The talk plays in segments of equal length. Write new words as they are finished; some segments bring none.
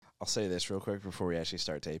I'll say this real quick before we actually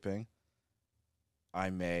start taping.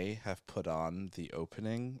 I may have put on the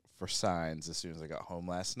opening for Signs as soon as I got home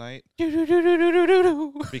last night.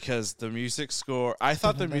 Because the music score, I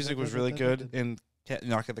thought the music was really good in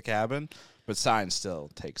Knock at the Cabin, but Signs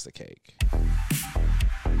still takes the cake.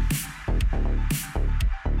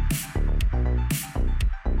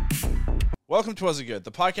 Welcome to Was It Good,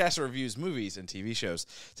 the podcast that reviews movies and TV shows.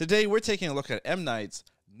 Today we're taking a look at M. Night's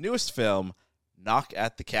newest film, Knock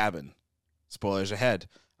at the Cabin. Spoilers ahead.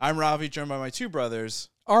 I'm Ravi, joined by my two brothers,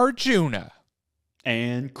 Arjuna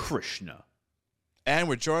and Krishna. And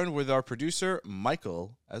we're joined with our producer,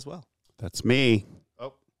 Michael, as well. That's me.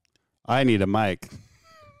 Oh. I need a mic.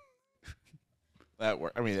 That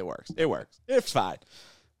works. I mean, it works. It works. It's fine.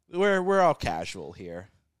 We're all casual here.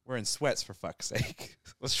 We're in sweats, for fuck's sake.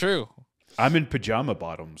 That's true. I'm in pajama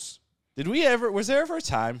bottoms. Was there ever a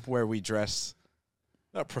time where we dress,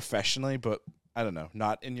 not professionally, but I don't know,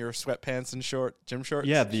 not in your sweatpants and gym shorts?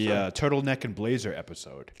 Yeah, the turtleneck and blazer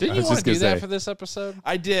episode. Didn't you want to do that for this episode?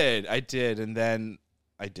 I did, and then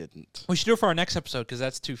I didn't. We should do it for our next episode because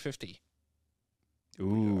that's 250.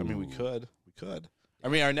 Ooh. I mean, we could. I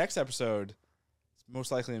mean, our next episode is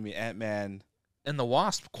most likely going to be Ant-Man. And the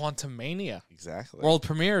Wasp, Quantumania. Exactly. World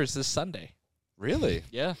premiere is this Sunday. Really?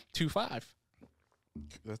 Yeah, 2/5.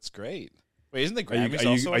 That's great. Wait, isn't the Are Grammys you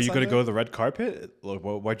also going to Sunday? go to the red carpet? Like,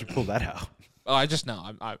 why'd you pull that out? Oh, I just know.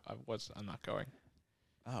 I'm not going.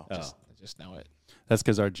 Oh. I just know it. That's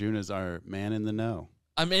because Arjuna's our man in the know.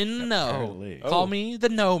 I'm in the know. Apparently. Call me the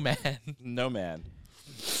No Man. No Man.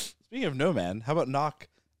 Speaking of No Man, how about Knock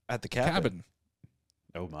at the Cabin?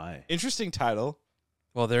 Oh, my. Interesting title.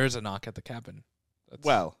 Well, there is a knock at the cabin. That's,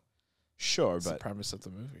 Well, sure, that's the but premise of the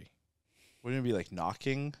movie. wouldn't it be like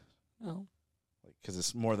knocking? No. Because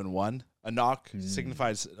it's more than one. A knock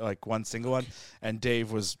signifies like one single one, and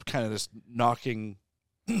Dave was kind of just knocking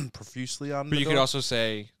profusely on But the you door. could also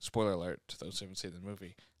say, spoiler alert to those who haven't seen the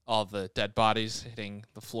movie, all the dead bodies hitting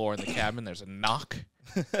the floor in the cabin, there's a knock.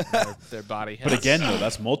 their body hits. But again, though,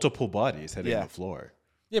 that's multiple bodies hitting Yeah. the floor.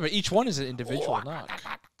 Yeah, but each one is an individual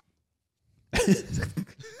knock.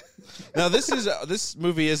 Now this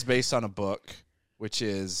movie is based on a book, which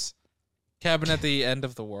is Cabin at the End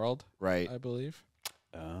of the World, right. I believe.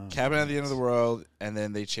 Oh. Cabin at the End of the World, and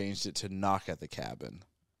then they changed it to Knock at the Cabin.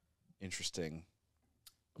 Interesting.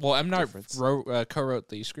 Well, M. Night Difference. co-wrote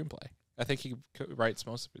the screenplay. I think he writes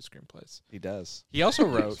most of his screenplays. He does. He also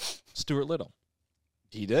wrote Stuart Little.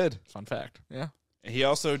 He did. Fun fact. Yeah. He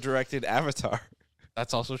also directed Avatar.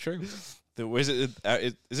 That's also true. Is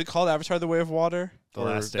it called Avatar: The Way of Water? The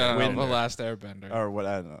Last The Airbender. Last Airbender. Or what?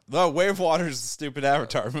 I don't know. The Way of Water is a stupid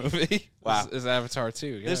Avatar movie. Wow. Is Avatar too.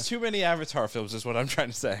 Yeah. There's too many Avatar films, is what I'm trying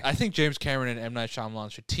to say. I think James Cameron and M. Night Shyamalan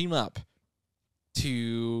should team up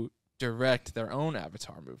to direct their own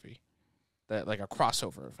Avatar movie, like a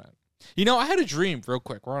crossover event. You know, I had a dream, real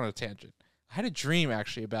quick. We're on a tangent. I had a dream,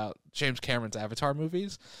 actually, about James Cameron's Avatar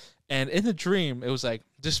movies. And in the dream, it was like,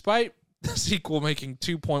 despite the sequel making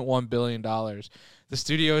 $2.1 billion, the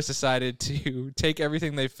studio has decided to take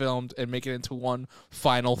everything they filmed and make it into one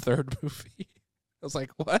final third movie. I was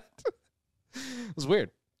like, what? It was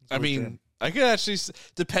weird. I mean, I could actually,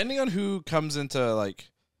 depending on who comes into like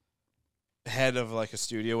head of like a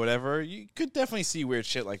studio, whatever, you could definitely see weird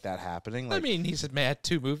shit like that happening. Like, I mean, he said, man,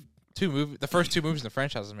 the first two movies in the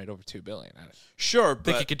franchise have made over $2 billion. I sure,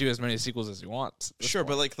 think he but could do as many sequels as he wants. sure,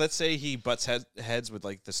 but like, let's say he butts heads with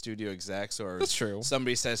like the studio execs, or That's true.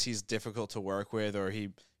 somebody says he's difficult to work with, or he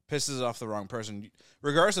pisses off the wrong person.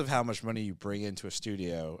 Regardless of how much money you bring into a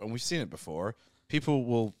studio, and we've seen it before, people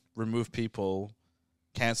will remove people,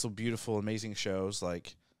 cancel beautiful, amazing shows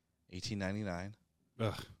like 1899.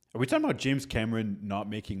 Are we talking about James Cameron not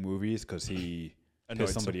making movies because he Annoyed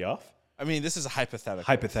pissed somebody off? I mean, this is a hypothetical.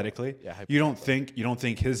 Hypothetically, Yeah, you don't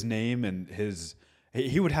think his name and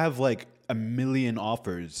he would have like 1 million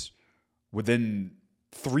offers within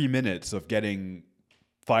 3 minutes of getting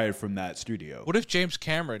fired from that studio. What if James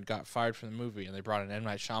Cameron got fired from the movie and they brought in M.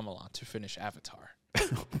 Night Shyamalan to finish Avatar?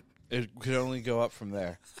 It could only go up from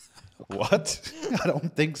there. What? I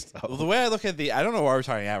don't think so. Well, the way I look at I don't know why we're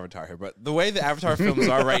talking Avatar here, but the way the Avatar films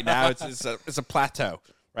are right now, it's a plateau,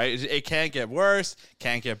 right? It can't get worse,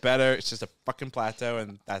 can't get better. It's just a fucking plateau,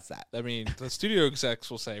 and that's that. I mean, the studio execs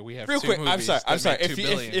will say we have Real two quick, movies I'm sorry. that If, made $2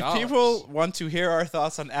 billion. if people want to hear our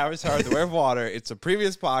thoughts on Avatar: The Way of Water, it's a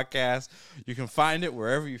previous podcast. You can find it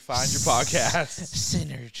wherever you find your podcasts.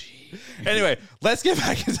 Synergy. Anyway, let's get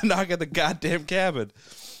back into Knock at the Goddamn Cabin.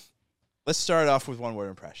 Let's start off with one-word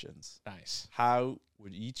impressions. Nice. How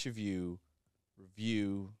would each of you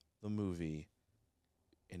review the movie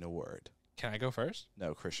in a word? Can I go first?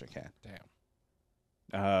 No, Christian can. Damn.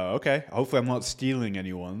 Okay. Hopefully, I'm not stealing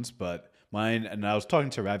anyone's, but mine. And I was talking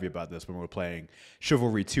to Ravi about this when we were playing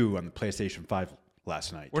Chivalry 2 on the PlayStation 5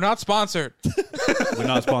 last night. We're not sponsored. We're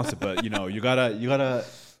not sponsored, but you gotta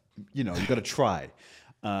try.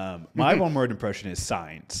 My one word impression is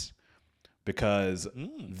science, because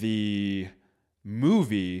the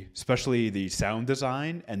movie, especially the sound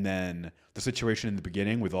design, and then the situation in the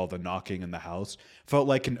beginning with all the knocking in the house, felt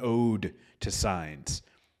like an ode to science.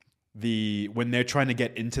 When they're trying to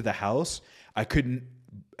get into the house, I couldn't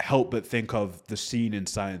help but think of the scene in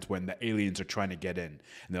Science when the aliens are trying to get in, and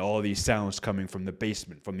there are all these sounds coming from the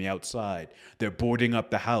basement, from the outside. They're boarding up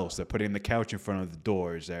the house. They're putting the couch in front of the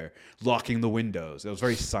doors. They're locking the windows. It was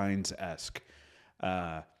very Science-esque.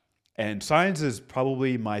 And Science is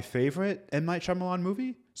probably my favorite M. Night Shyamalan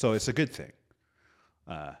movie, so it's a good thing.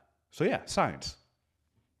 So yeah, Science.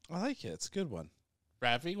 I like it. It's a good one.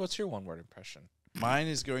 Ravi, what's your one word impression? Mine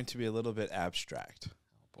is going to be a little bit abstract.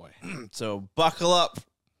 Oh boy. So buckle up.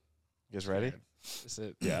 You guys ready? Is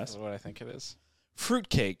it Yes. what I think it is?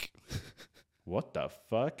 Fruitcake. What the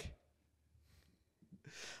fuck?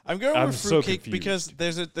 I'm going I'm with so fruitcake because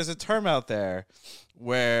there's a term out there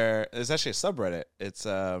where there's actually a subreddit. It's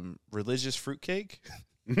religious fruitcake.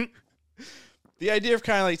 The idea of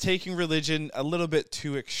kind of like taking religion a little bit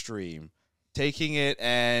too extreme, taking it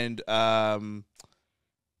and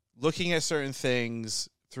looking at certain things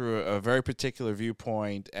through a very particular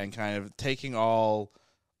viewpoint, and kind of taking all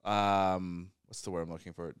what's the word I'm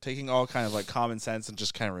looking for? Taking all kind of like common sense and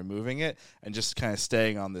just kind of removing it and just kind of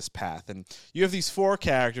staying on this path. And you have these four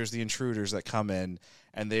characters, the intruders, that come in,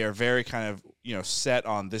 and they are very kind of, set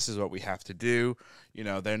on this is what we have to do.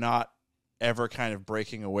 They're not ever kind of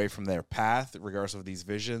breaking away from their path, regardless of these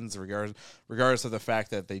visions, regardless of the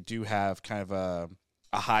fact that they do have kind of a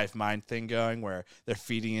hive mind thing going where they're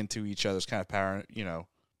feeding into each other's kind of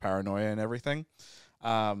paranoia and everything.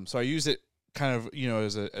 So I use it kind of,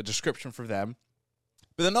 as a description for them,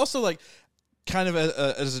 but then also like kind of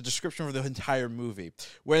as a description for the entire movie.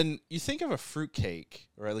 When you think of a fruitcake,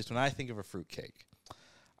 or at least when I think of a fruitcake,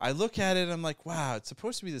 I look at it and I'm like, wow, it's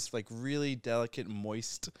supposed to be this like really delicate,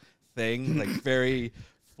 moist thing, like very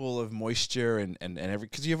full of moisture and every,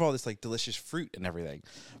 because you have all this like delicious fruit and everything.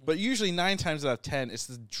 But usually 9 times out of 10, it's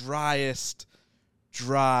the driest,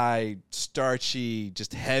 dry, starchy,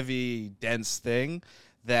 just heavy, dense thing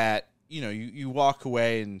that, you walk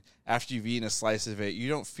away, and after you've eaten a slice of it, you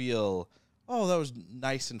don't feel, oh, that was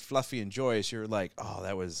nice and fluffy and joyous. You're like, oh,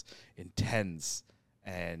 that was intense,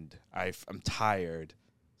 and I'm tired.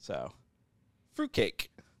 So,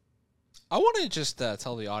 fruitcake. I want to just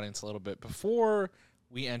tell the audience a little bit. Before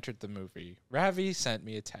we entered the movie, Ravi sent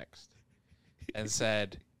me a text and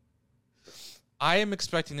said, I am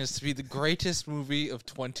expecting this to be the greatest movie of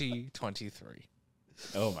 2023.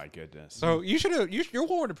 Oh my goodness. So your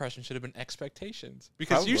one word impression should have been expectations,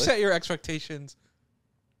 because you Probably. set your expectations.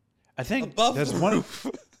 I think above there's the one.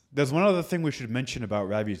 There's one other thing we should mention about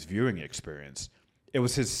Ravi's viewing experience. It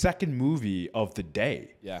was his second movie of the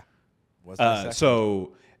day. Yeah. Was my second.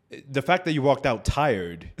 So the fact that you walked out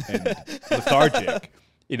tired and lethargic,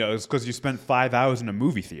 is because you spent 5 hours in a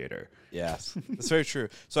movie theater. Yes, that's very true.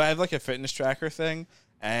 So I have like a fitness tracker thing,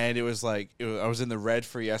 and it was like I was in the red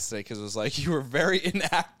for yesterday because it was like you were very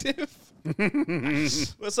inactive.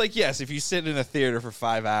 It's like, yes, if you sit in a theater for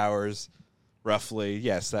 5 hours, roughly,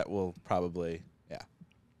 yes, that will probably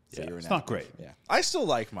say you're It's inactive. not great. Yeah, I still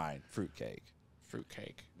like mine, fruitcake.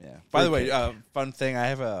 Fruitcake. Yeah. By the way, fun thing, I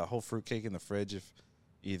have a whole fruitcake in the fridge. If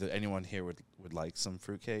either anyone here would like some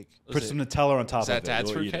fruitcake, Put some Nutella on top Is of that it.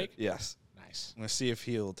 Dad's You'll eat fruitcake? it. yes. Nice. I'm gonna see if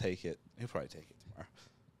he'll take it. He'll probably take it tomorrow.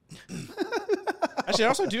 Actually, I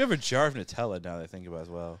also do have a jar of Nutella now that I think about it as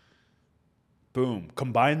well. Boom.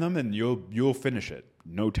 Combine them and you'll finish it.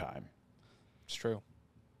 No time. It's true.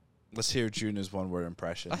 Let's hear Juna's one-word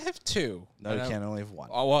impression. I have two. No, you can't only have one.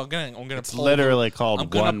 Oh, well, I'm gonna It's poll literally the, called I'm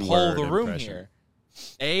gonna one poll word the room impression. here.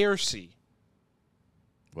 A or C?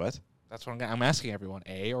 What? That's what I'm asking everyone.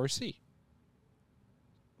 A or C?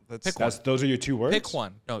 Pick one. Those are your two words? Pick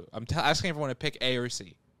one. No, I'm asking everyone to pick A or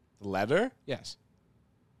C. Letter? Yes.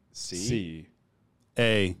 C. C.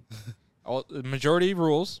 A. All, the majority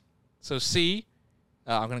rules. So C.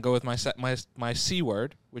 I'm gonna go with my C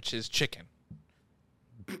word, which is chicken.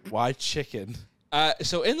 Why chicken?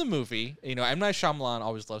 So in the movie, M. Night Shyamalan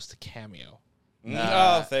always loves to cameo. There you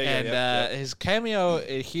go. And Yep. his cameo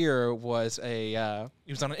here was he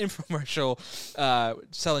was on an infomercial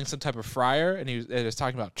selling some type of fryer, and it was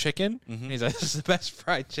talking about chicken. Mm-hmm. And he's like, "This is the best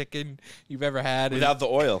fried chicken you've ever had Without the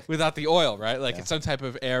oil. without the oil, right? Like Yeah. it's some type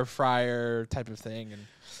of air fryer type of thing." And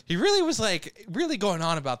he really was like really going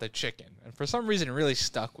on about the chicken, and for some reason, it really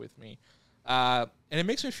stuck with me. And it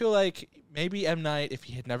makes me feel like maybe M. Night, if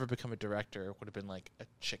he had never become a director, would have been like a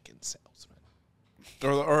chicken salesman.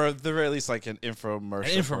 Or at the very least, like an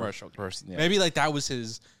infomercial. An infomercial person. Yeah. Maybe like that was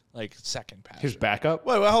his like second passion. His backup.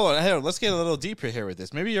 Wait, hold on. Let's get a little deeper here with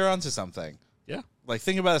this. Maybe you're onto something. Yeah. Like,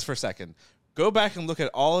 think about this for a second. Go back and look at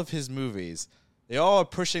all of his movies. They all are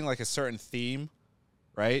pushing like a certain theme,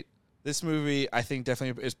 right? This movie, I think,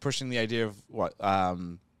 definitely is pushing the idea of what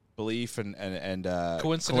belief and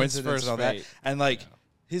Coincidence and versus all that. fate. And like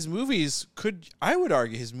his movies I would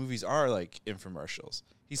argue his movies are like infomercials.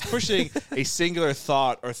 He's pushing a singular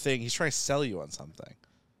thought or thing. He's trying to sell you on something,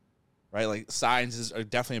 right? Like Signs are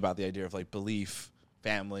definitely about the idea of like belief,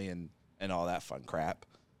 family, and all that fun crap.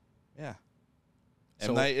 Yeah.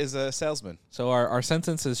 M. Night is a salesman. So our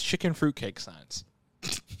sentence is chicken fruitcake signs.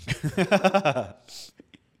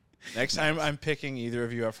 Next time I'm picking either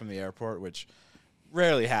of you up from the airport, which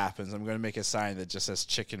rarely happens, I'm going to make a sign that just says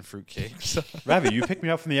chicken fruitcake. Ravi, you pick me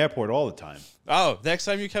up from the airport all the time. Oh, next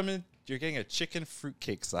time you come in, you're getting a chicken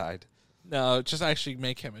fruitcake side. No, just actually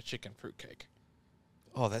make him a chicken fruitcake.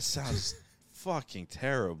 Oh, that sounds fucking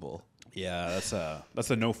terrible. Yeah, that's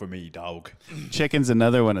a no for me, dog. Chicken's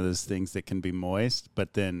another one of those things that can be moist,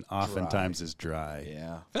 but then oftentimes is dry.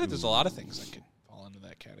 Yeah. I feel like there's a lot of things that could fall into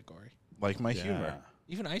that category. Like my humor.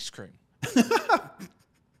 Even ice cream.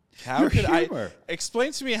 How Your could humor.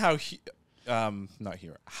 explain to me how not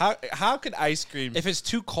humor. How could ice cream If it's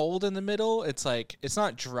too cold in the middle, it's like it's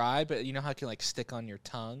not dry, but you know how it can like stick on your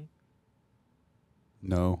tongue.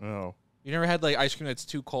 No. Oh. You never had like ice cream that's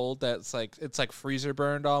too cold that's like it's like freezer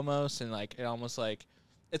burned almost, and like it almost like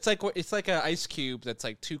it's like an ice cube that's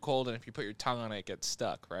like too cold, and if you put your tongue on it, it gets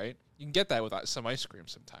stuck. Right? You can get that with some ice cream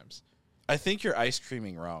sometimes. I think you're ice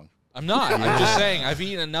creaming wrong. I'm not. I'm just saying I've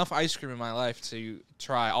eaten enough ice cream in my life to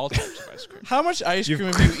try all types of ice cream. How much ice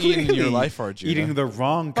cream have you eaten in your clearly life, Arjuna? Eating the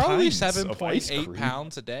wrong Probably kinds of ice 7.8 cream.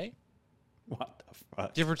 pounds a day, What the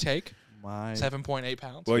fuck? give or take. My 7.8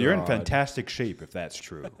 pounds. Well, you're in God. fantastic shape if that's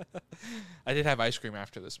true. I did have ice cream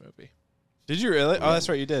after this movie. Did you really? Oh, that's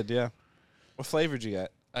right, you did. Yeah. What flavor did you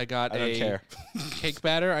get? I got I don't care. cake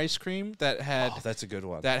batter ice cream that had Oh, that's a good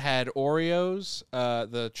one. Oreos,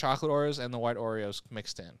 the chocolate Oreos and the white Oreos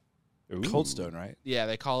mixed in. Ooh. Cold Stone, right? Yeah,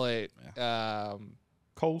 they call it.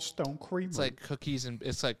 Cold Stone Creamer. It's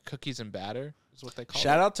like cookies and batter is what they call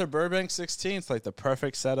Shout it. out to Burbank 16. It's like the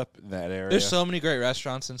perfect setup in that area. There's so many great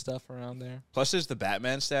restaurants and stuff around there. Plus, there's the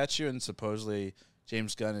Batman statue, and supposedly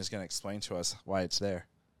James Gunn is going to explain to us why it's there.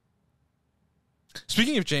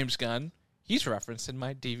 Speaking of James Gunn, he's referenced in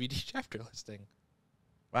my DVD chapter listing.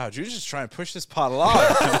 Wow, you're just trying to push this pot along.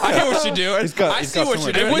 I hear what you're doing. He's got- I he's see got what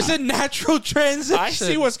you're somewhere doing. to It was a natural transition. I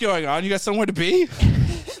see what's going on. You got somewhere to be?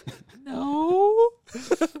 No. All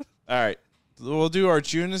right. We'll do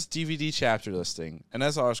Arjuna's DVD chapter listing. And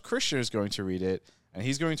as always, Christian is going to read it, and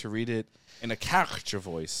he's going to read it in a character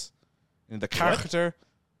voice. In the character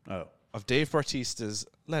oh, of Dave Bautista's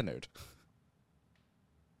Leonard.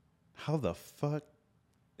 how the fuck?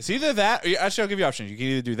 It's either that, or actually, I'll give you options. You can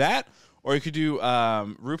either do that, or you could do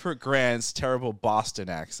Rupert Grant's terrible Boston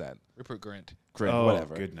accent. Rupert Grint. Grant, Oh,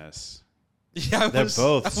 whatever. goodness. Yeah, They're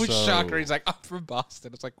both I was so- shocked. He's like, I'm from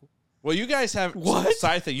Boston. It's like, Well, you guys have What?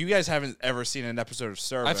 Side thing. You guys haven't ever seen an episode of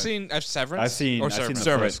Servant. I've Severance. I've seen Servant. the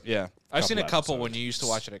Servant. first- Yeah. I've seen a couple couple episodes. when you used to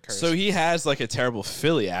watch it at Curse. So he has like a terrible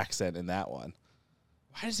Philly accent in that one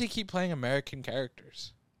why does he keep playing American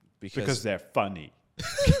characters? because they're funny.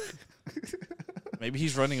 maybe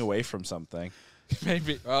he's running away from something.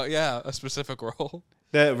 Maybe. Oh yeah, a specific role.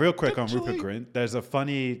 Real quick on Rupert Grint. There's a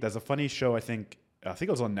funny show. I think it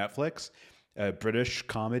was on Netflix, a British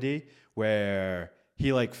comedy where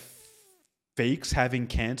he like fakes having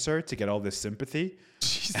cancer to get all this sympathy,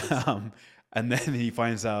 and then he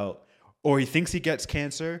finds out, or he thinks he gets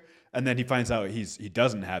cancer, and then he finds out he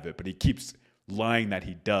doesn't have it, but he keeps lying that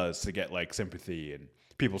he does to get like sympathy, and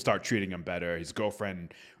people start treating him better. His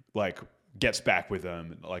girlfriend like gets back with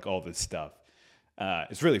him, and, like all this stuff.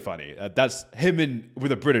 It's really funny. That's him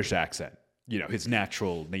with a British accent. You know, his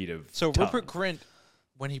natural native. So tongue. Rupert Grint,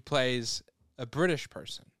 when he plays a British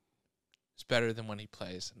person, is better than when he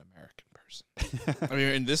plays an American person. I mean,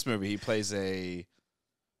 in this movie, he plays a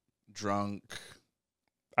drunk.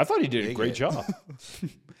 I thought he did a Dig great it. job.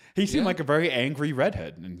 He seemed Yeah. like a very angry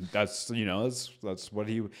redhead, and that's what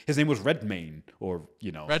he. His name was Redmayne, or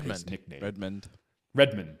his Redmond. nickname. Redmond.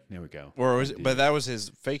 Redmond. There we go. Or was it, but that was his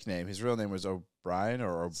fake name. His real name was O'Brien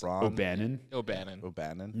or O'Brien. O'Bannon, O'Bannon.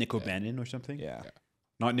 O'Bannon. Nick O'Bannon, or something. Yeah.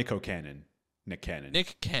 Not Nick O'Cannon. Nick Cannon.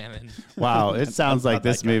 Nick Cannon. Wow, it sounds not like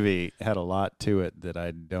this that guy. movie had a lot to it that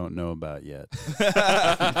I don't know about yet.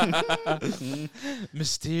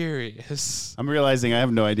 Mysterious. I'm realizing I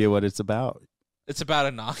have no idea what it's about. It's about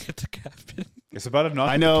a knock at the cabin. It's about a knock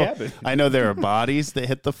I at know, the cabin. I know there are bodies that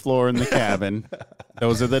hit the floor in the cabin.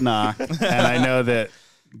 Those are the knock, and I know that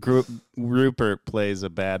Rupert plays a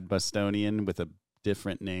bad Bostonian with a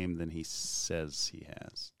different name than he says he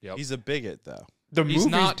has. Yep. He's a bigot, though. The He's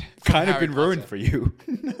movie's not from kind of Harry been ruined Potter. for you.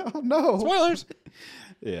 no. Spoilers.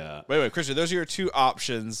 Yeah. Wait, Christian, those are your two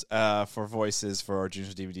options for voices for our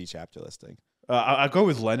Junior's DVD chapter listing. I'll go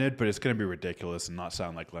with Leonard, but it's going to be ridiculous and not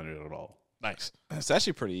sound like Leonard at all. Nice. It's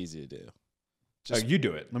actually pretty easy to do. Just You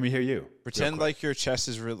do it. Let me hear you. pretend like your chest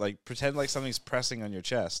is pretend like something's pressing on your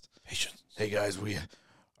chest. Hey guys, we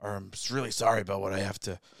are really sorry about what I have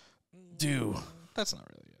to do. That's not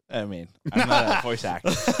really it. I mean, I'm not a voice actor.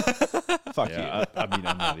 Fuck Yeah, I mean,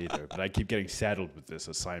 I'm not either, but I keep getting saddled with this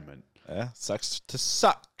assignment. you. Yeah, sucks to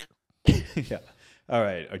suck. Yeah. All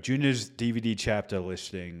right. Our Junior's DVD chapter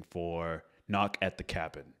listing for Knock at the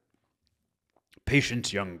Cabin.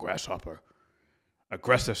 Patience, young grasshopper.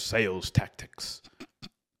 Aggressive sales tactics.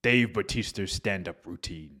 Dave Bautista's stand-up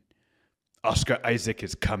routine. Oscar Isaac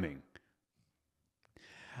is coming.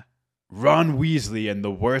 Ron Weasley and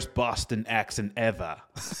the worst Boston accent ever.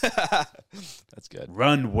 That's good.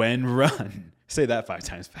 Run when run. Say that 5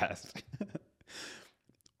 times fast.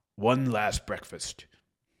 One last breakfast.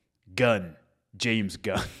 Gunn. James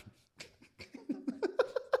Gunn.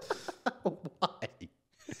 Why?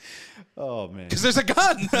 Oh, man. Because there's a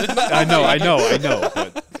gun. I know.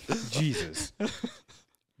 But Jesus.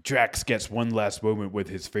 Drax gets one last moment with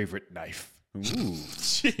his favorite knife. Ooh.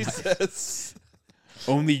 Jesus.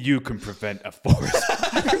 Only you can prevent a forest.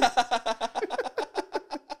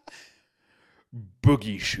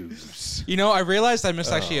 Boogie shoes. You know, I realized I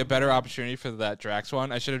missed actually a better opportunity for that Drax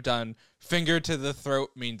one. I should have done finger to the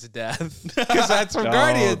throat means death. Because that's from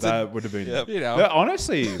Guardians. That would have been. Yep. You know. Yeah,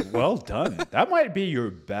 honestly, well done. That might be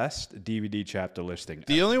your best DVD chapter listing.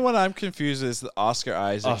 The only one I'm confused is the Oscar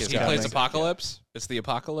Isaac. Oscar is He Yeah, plays coming. Apocalypse. It's the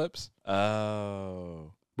Apocalypse.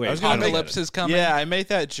 Oh. Wait, I was gonna make- Apocalypse is coming. Yeah, I made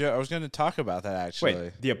that joke. I was going to talk about that actually.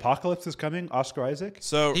 Wait, the apocalypse is coming. Oscar Isaac.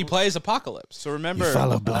 So He plays Apocalypse. so remember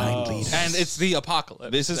blind And it's the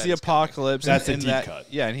Apocalypse. this is that the is coming. apocalypse. That's a in deep that, cut.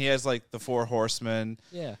 Yeah, and he has like the 4 horsemen.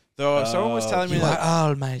 Yeah. Though someone was telling me You are that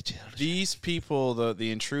all my children. these people,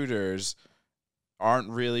 the intruders, aren't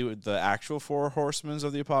really the actual 4 horsemen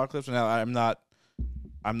of the apocalypse. Now I'm not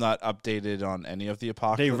updated on any of the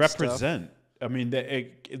apocalypse. They stuff. represent. I mean,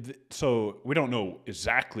 so we don't know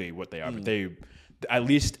exactly what they are, but they, at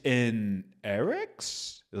least in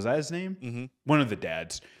Eric's, is that his name? Mm-hmm. One of the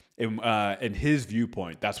dads. In his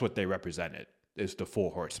viewpoint, that's what they represented, is the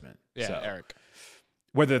 4 horsemen. Yeah, So, Eric.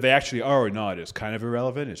 whether they actually are or not is kind of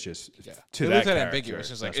irrelevant. It's just to They that look at character,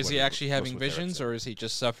 ambiguous. It's like, that's is what he actually that's having what they visions, represent. or is he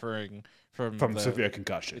just suffering from the, severe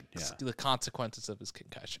concussion? Yeah. the consequences of his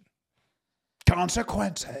concussion?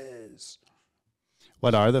 Consequences.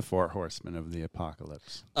 What are the 4 horsemen of the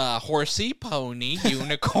apocalypse? Horsey, pony,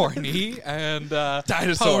 unicorny, and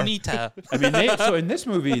Dinosaur. Ponyta. I mean, so in this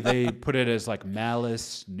movie, they put it as like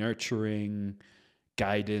malice, nurturing,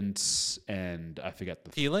 guidance, and I forget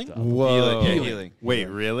the Healing? stuff. Whoa. Yeah, healing. Wait,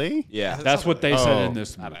 really? Yeah. That's what they said Oh, in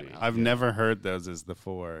this movie. I've never heard those as the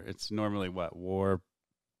 4. It's normally what? War,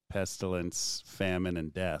 pestilence, famine,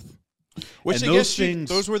 and death. Which And I those guess things-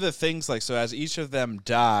 those were the things like so as each of them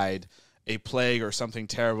died, a plague or something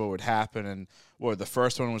terrible would happen, and the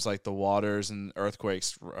first one was like the waters and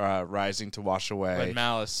earthquakes rising to wash away. When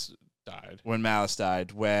Malice died. When Malice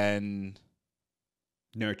died, when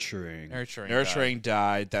Nurturing. Nurturing.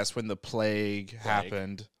 died, that's when the plague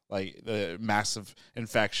happened, like the massive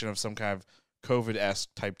infection of some kind of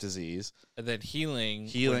COVID-esque type disease. And then healing.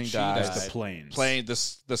 Healing when she dies. That's the planes.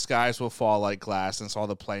 The skies will fall like glass, and saw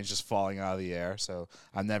the planes just falling out of the air. So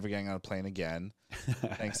I'm never getting on a plane again.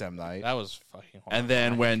 Thanks, M. Night. That was fucking horrible. And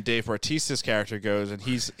then when Dave Bautista's character goes, and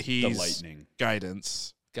he's The lightning.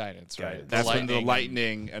 guidance. guidance, right? Guidance. That's when the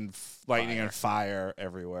lightning lightning and fire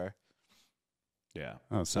everywhere. Yeah.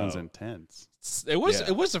 Oh, sounds So- intense. It was Yeah.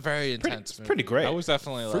 it was a very intense it's movie. pretty great. I was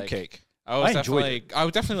definitely like Fruitcake. I was I enjoyed definitely I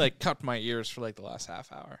would definitely like cut my ears for like the last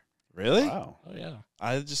half hour. Really? Wow. Oh yeah.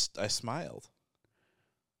 I smiled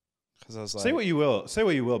because I was like, Say what you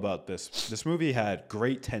will about this. This movie had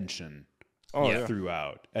great tension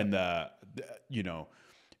throughout, and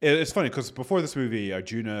it's funny because before this movie,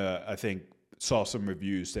 Arjuna, I think, saw some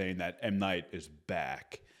reviews saying that M. Night is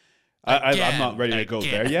back. I'm not ready to go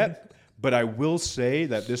there yet, but I will say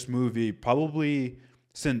that this movie probably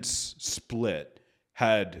since Split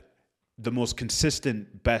had the most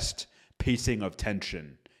consistent, best pacing of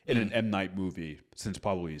tension in an M. Night movie since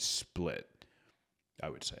probably Split, I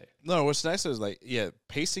would say. No, what's nice is like,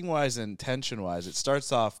 pacing wise and tension wise, it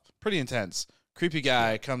starts off pretty intense. Creepy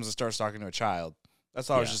guy comes and starts talking to a child. That's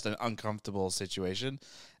always just an uncomfortable situation.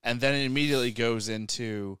 And then it immediately goes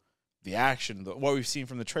into the action, what we've seen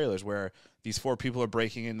from the trailers, where these 4 people are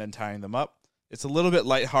breaking in and then tying them up. It's a little bit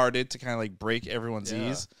lighthearted to kind of like break everyone's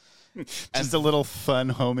ease. Just a little fun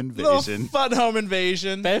home Little invasion. fun home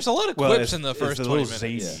invasion. There's a lot of quips in the first the 20 little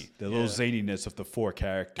minutes. zany, the little zaniness of the 4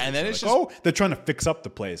 characters. And then They're it's like, just- they're trying to fix up the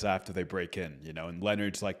place after they break in, And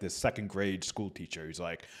Leonard's like this 2nd grade school teacher. He's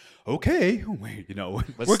like, okay, wait,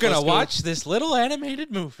 We're going to watch this little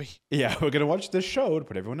animated movie. yeah, we're gonna watch this show to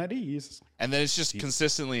put everyone at ease. And then it's just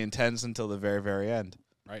consistently intense until the very, very end.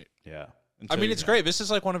 Right. Yeah. I mean, it's great. This is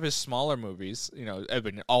like one of his smaller movies. I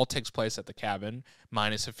mean, it all takes place at the cabin,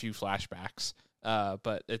 minus a few flashbacks.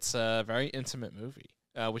 But it's a very intimate movie,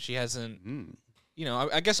 which he hasn't.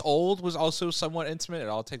 I guess Old was also somewhat intimate. It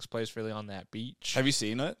all takes place really on that beach. Have you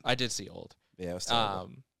seen it? I did see Old. Yeah, it was terrible.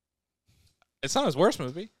 It's not his worst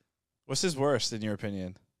movie. What's his worst, in your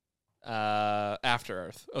opinion? After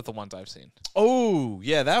Earth, of the ones I've seen. Oh,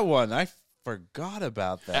 yeah, that one. I forgot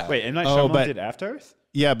about that. Wait, M. Night Oh, Shyamalan but- did After Earth?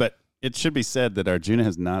 Yeah, but it should be said that Arjuna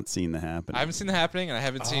has not seen The Happening. I haven't seen The Happening, and I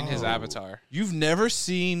haven't seen his Avatar. You've never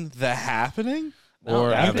seen The Happening? No, Or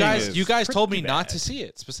you Happening guys, is you guys told me pretty not bad. to see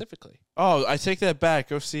it specifically. Oh, I take that back.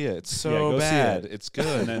 Go see it. It's so go see bad. it. It's And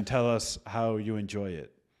good. then tell us how you enjoy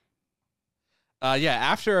it.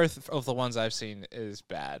 After Earth of the ones I've seen is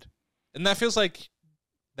bad, and that feels like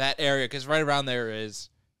that area because right around there is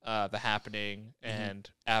The Happening and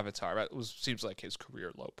Avatar. That seems like his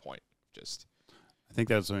career low point. Just I think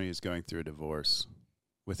that was when he was going through a divorce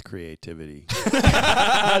with creativity. Jesus.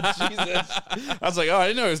 I was like, oh, I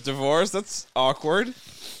didn't know he was divorced. That's awkward.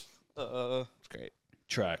 it's great.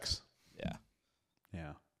 Tracks. Yeah.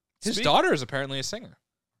 Yeah. His Speak- daughter is apparently a singer.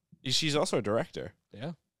 She's also a director.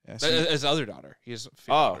 Yeah, Yeah, his other daughter. He has a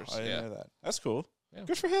few oh, daughters. I didn't Yeah, know that. That's cool. Yeah.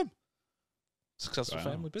 Good for him. successful Wow.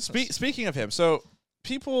 family business. Speaking of him,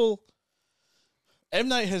 M.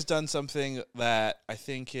 Night has done something that I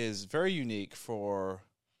think is very unique for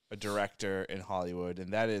a director in Hollywood,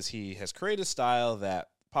 and that is he has created a style that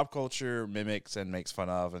pop culture mimics and makes fun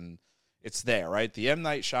of, and it's there, right? The M.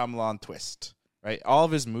 Night Shyamalan twist, right? All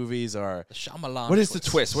of his movies are... The Shyamalan. What is the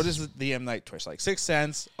twist? What is the M. Night twist? Like Sixth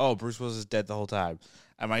Sense, oh, Bruce Willis is dead the whole time.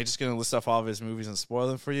 Am I just going to list off all of his movies and spoil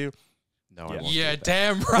them for you? No, I won't do Yeah, that.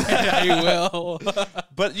 damn right I will.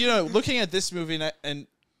 But, looking at this movie and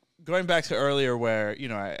going back to earlier where,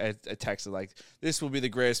 I texted like, this will be the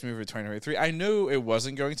greatest movie of 2023. I knew it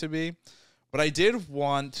wasn't going to be, but I did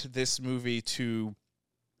want this movie to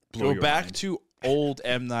Blow go your back mind. to old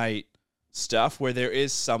M. Night stuff where there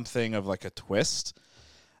is something of like a twist.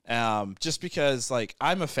 Just because like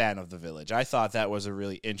I'm a fan of The Village. I thought that was a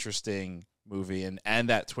really interesting movie and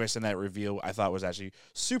that twist and that reveal I thought was actually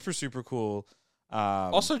super, super cool.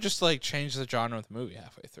 Also, just like change the genre of the movie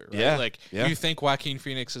halfway through, right? Yeah, Like yeah. you think Joaquin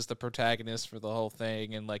Phoenix is the protagonist for the whole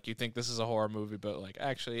thing, and like you think this is a horror movie, but like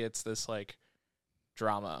actually it's this like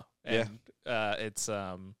drama, and it's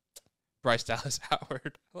Bryce Dallas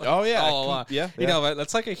Howard. Like, Oh yeah, all along. yeah. You know,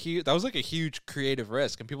 that's like that was like a huge creative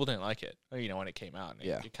risk, and people didn't like it. When it came out, and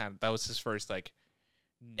Yeah. it kind of that was his first like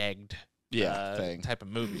negged thing. type of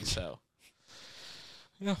movie. So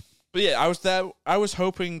yeah, But yeah, I was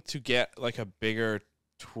hoping to get like a bigger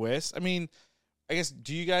twist. I mean, I guess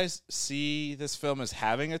do you guys see this film as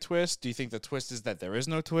having a twist? Do you think the twist is that there is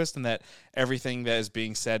no twist and that everything that is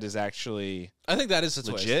being said is actually I think that is the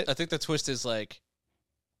twist. Legit? I think the twist is like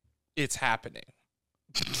it's happening.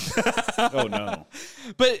 Oh no.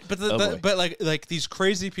 But Oh, boy. but like these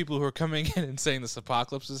crazy people who are coming in and saying this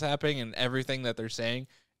apocalypse is happening and everything that they're saying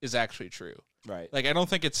is actually true. right? Like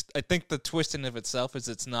I think the twist in of itself is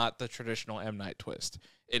it's not the traditional M. Night twist.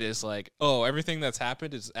 It is like, oh, everything that's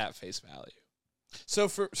happened is at face value. So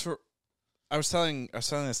for I was telling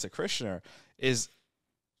this to Krishner is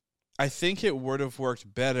I think it would have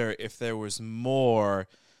worked better if there was more,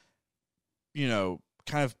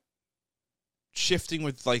 kind of shifting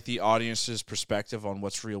with like the audience's perspective on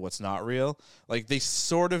what's real, what's not real. Like they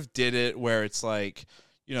sort of did it where it's like,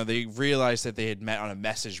 they realized that they had met on a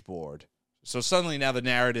message board. So suddenly now the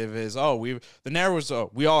narrative is,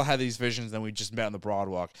 we all had these visions, then we just met on the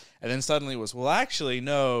Broadwalk. And then suddenly it was, well, actually,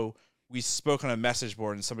 no, we spoke on a message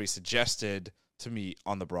board and somebody suggested to me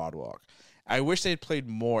on the Broadwalk. I wish they had played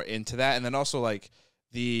more into that. And then also like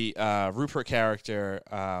the Rupert character,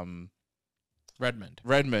 Redmond.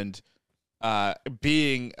 Redmond,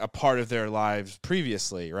 being a part of their lives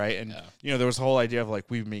previously, right? And there was the whole idea of like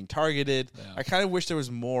we being targeted. Yeah. I kind of wish there was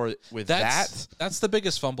more with that. That's the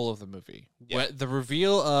biggest fumble of the movie. Yeah. The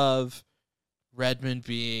reveal of Redmond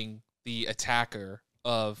being the attacker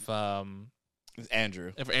of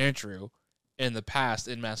Andrew in the past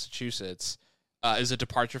in Massachusetts is a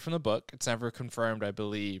departure from the book. It's never confirmed, I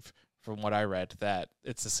believe, from what I read, that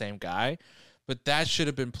it's the same guy. But that should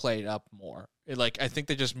have been played up more. I think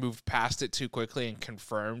they just moved past it too quickly and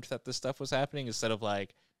confirmed that this stuff was happening instead of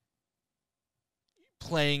like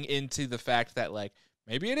playing into the fact that like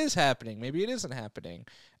maybe it is happening, maybe it isn't happening.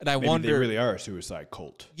 And I wonder they really are a suicide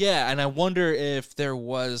cult. Yeah, and I wonder if there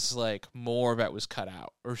was like more that was cut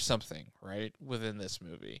out or something, right, within this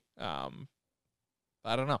movie.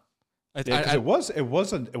 I don't know. Because it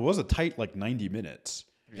was a tight like 90 minutes.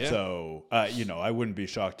 Yeah. So I wouldn't be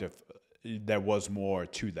shocked if there was more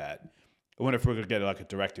to that. I wonder if we're gonna get like a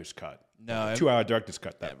director's cut. No, a 2-hour director's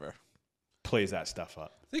cut that Never. plays that stuff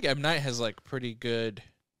up. I think M. Night has like pretty good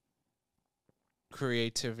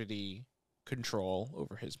creativity control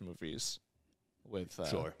over his movies with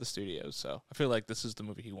the studios. So I feel like this is the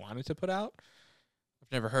movie he wanted to put out.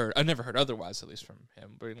 I've never heard otherwise, at least from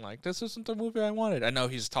him, being like, this isn't the movie I wanted. I know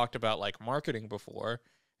he's talked about like marketing before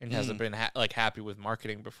and hasn't been happy with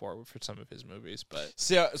marketing before for some of his movies. But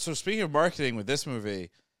so speaking of marketing with this movie,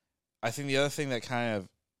 I think the other thing that kind of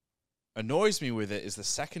annoys me with it is the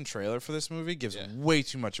second trailer for this movie gives way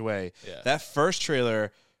too much away. Yeah. That first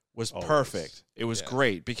trailer was Always. perfect. It was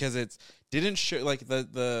great because it didn't show like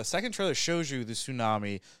the second trailer shows you the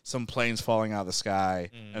tsunami, some planes falling out of the sky,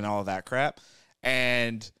 and all of that crap,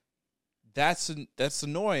 and that's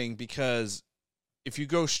annoying because if you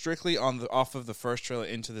go strictly off of the first trailer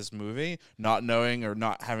into this movie, not knowing or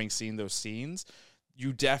not having seen those scenes,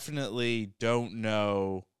 you definitely don't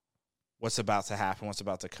know what's about to happen, what's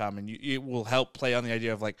about to come, and it will help play on the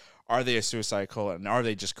idea of like, are they a suicide cult and are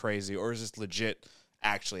they just crazy, or is this legit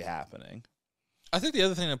actually happening? I think the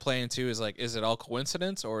other thing to play into is like, is it all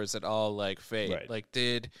coincidence or is it all like fate? Right. Like,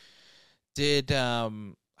 did I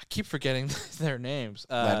keep forgetting their names?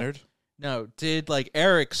 Leonard? No, did like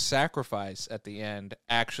Eric's sacrifice at the end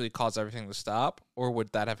actually cause everything to stop, or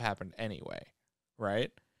would that have happened anyway?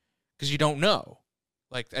 Right? Because you don't know.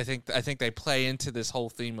 Like, I think they play into this whole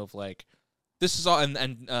theme of like, this is all, and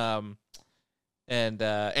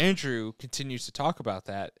Andrew continues to talk about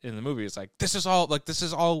that in the movie. It's like, this is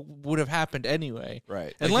all would have happened anyway.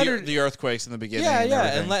 Right. And like Leonard, the earthquakes in the beginning. yeah, and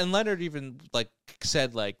everything. and Leonard even like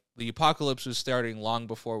said like the apocalypse was starting long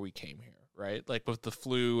before we came here, right? Like with the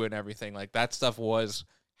flu and everything, like that stuff was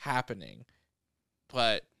happening.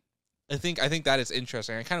 But I think that is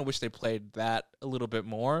interesting. I kind of wish they played that a little bit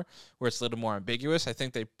more, where it's a little more ambiguous. I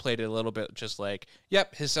think they played it a little bit just like,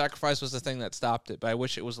 yep, his sacrifice was the thing that stopped it. But I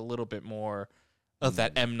wish it was a little bit more of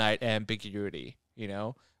that M. Night ambiguity, you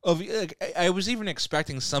know? I was even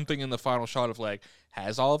expecting something in the final shot of like,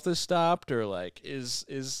 has all of this stopped, or like, is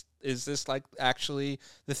this like actually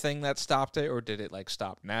the thing that stopped it, or did it like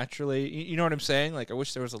stop naturally? You know what I'm saying? Like, I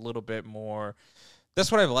wish there was a little bit more. That's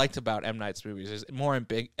what I've liked about M. Night's movies, is more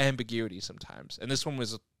ambiguity sometimes. And this one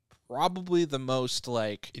was probably the most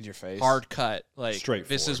like in your face, hard cut, like Straightforward.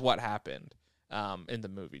 This is what happened in the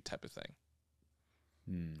movie type of thing.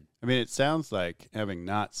 I mean, it sounds like, having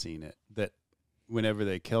not seen it, that whenever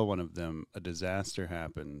they kill one of them, a disaster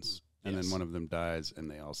happens, and then one of them dies, and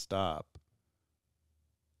they all stop.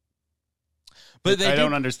 But I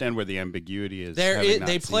don't understand where the ambiguity is.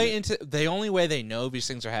 They play into the only way they know these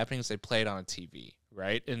things are happening is they play it on TV,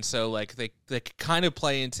 right? And so like they kind of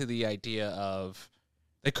play into the idea of,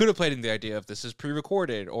 they could have played in the idea of this is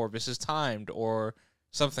pre-recorded, or this is timed, or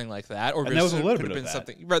something like that, or And there was a little could bit have of been that.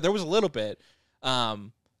 something. Right, there was a little bit,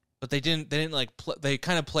 but they didn't like they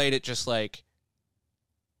kind of played it just like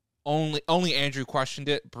only Andrew questioned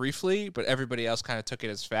it briefly, but everybody else kind of took it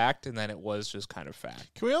as fact, and then it was just kind of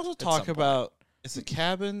fact. Can we also talk some about, it's a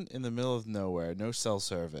cabin in the middle of nowhere, no cell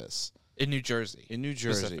service. In New Jersey. In New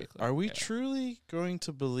Jersey. Specifically, Are we yeah. truly going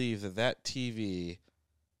to believe that TV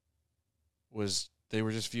they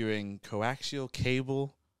were just viewing coaxial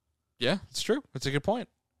cable? Yeah, it's true. That's a good point.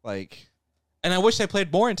 Like, And I wish they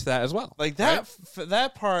played more into that as well. Like that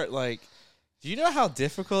that part, like, do you know how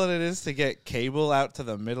difficult it is to get cable out to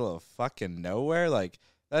the middle of fucking nowhere? Like,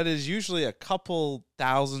 that is usually a couple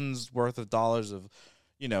thousands worth of dollars of,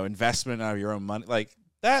 investment out of your own money. Like,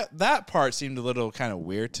 that part seemed a little kind of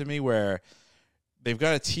weird to me, where they've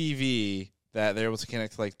got a TV that they're able to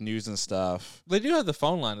connect to, like, news and stuff. They do have the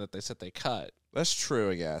phone line that they said they cut. That's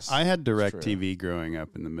true, I guess. I had That's true. DirecTV growing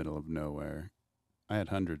up in the middle of nowhere. I had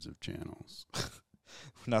hundreds of channels.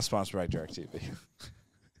 Not sponsored by DirecTV.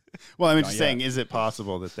 Well, I'm Not just yet. saying, is it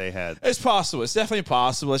possible that they had? It's possible. It's definitely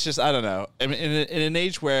possible. It's just I don't know. I mean, in an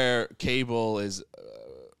age where cable is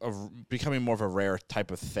becoming more of a rare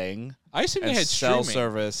type of thing, I assume they and had cell streaming.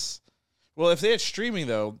 service. Well, if they had streaming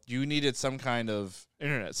though, you needed some kind of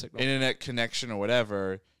Internet signal. internet connection or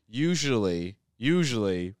whatever. Usually,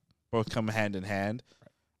 both come hand in hand.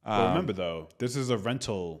 But remember, though, this is a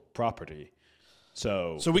rental property.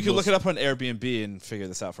 So we could look it up on Airbnb and figure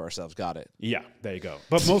this out for ourselves. Got it. Yeah, there you go.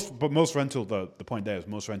 But most rental, the point there is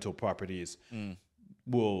most rental properties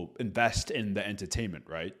will invest in the entertainment,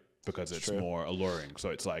 right? Because it's true. more alluring. So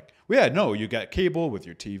it's like, well, yeah, no, you get cable with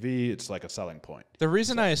your TV. It's like a selling point. The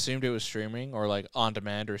reason I assumed it was streaming or like on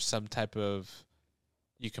demand or some type of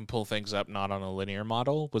you can pull things up not on a linear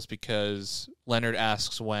model was because Leonard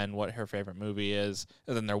asks what her favorite movie is,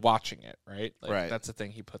 and then they're watching it, right? Like, Right. That's the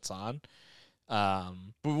thing he puts on. But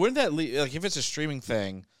wouldn't that like if it's a streaming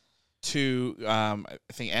thing? To I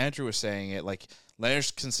think Andrew was saying it like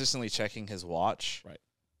Leonard's consistently checking his watch, Right.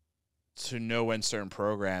 to know when certain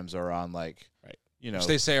programs are on. Like, Right. you know, Which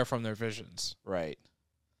they say are from their visions. right.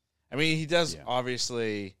 I mean, he does Yeah.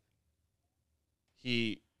 obviously.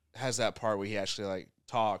 He has that part where he actually like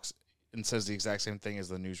talks and says the exact same thing as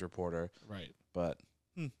the news reporter. Right. But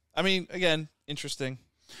I mean, again, interesting.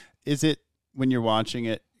 Is it when you're watching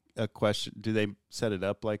it a question? Do they set it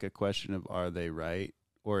up like a question of are they right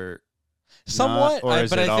or Somewhat, not? Or is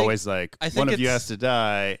but it I think, always like I think one of you it's- has to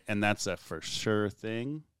die and that's a for sure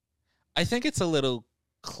thing? I think it's a little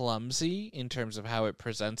clumsy in terms of how it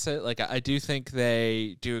presents it. Like I do think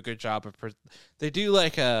they do a good job of they do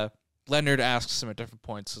like a Leonard asks him at different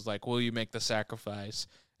points is like, will you make the sacrifice?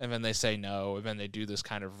 And then they say no, and then they do this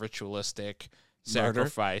kind of ritualistic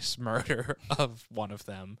sacrifice murder of one of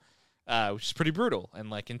them, which is pretty brutal and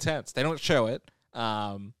like intense. They don't show it.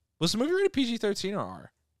 Was the movie rated PG-13 or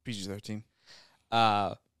R? PG-13.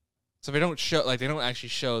 So they don't actually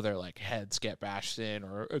show their like heads get bashed in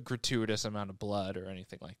or a gratuitous amount of blood or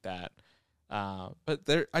anything like that. But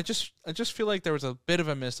I just feel like there was a bit of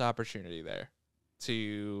a missed opportunity there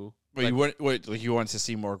to. But you wanted to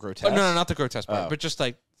see more Oh, grotesque? no, not the grotesque part, Oh. but just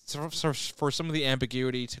like for some of the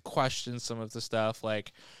ambiguity to question some of the stuff.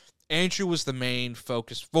 Like Andrew was the main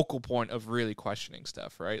focal point of really questioning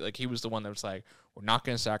stuff, right? Like he was the one that was like, "We're not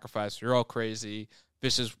going to sacrifice. You're all crazy.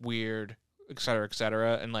 This is weird." Et cetera, et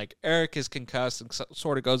cetera. And like Eric is concussed and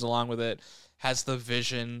sort of goes along with it, has the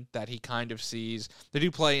vision that he kind of sees. They do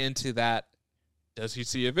play into that. Does he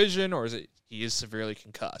see a vision or is it he is severely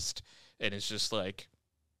concussed and it's just like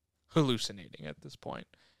hallucinating at this point?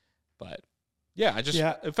 But yeah,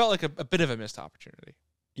 it felt like a bit of a missed opportunity.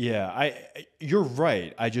 Yeah, you're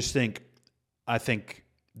right. I think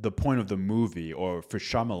the point of the movie, or for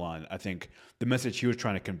Shyamalan, I think the message he was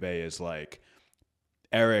trying to convey is like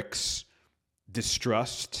Eric's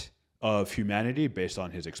distrust of humanity based on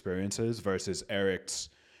his experiences versus Eric's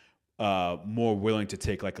more willing to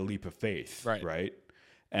take like a leap of faith, right?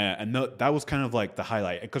 And that was kind of like the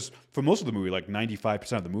highlight, because for most of the movie, like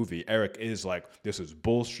 95% of the movie, Eric is like, this is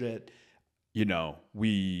bullshit. You know,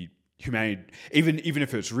 humanity, even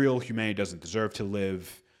if it's real, humanity doesn't deserve to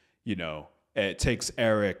live. You know, it takes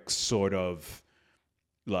Eric's sort of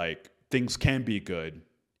like things can be good,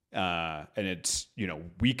 and it's, you know,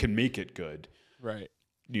 we can make it good. Right.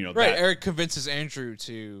 You know, Right. that- Eric convinces Andrew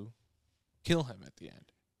to kill him at the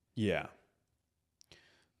end. Yeah.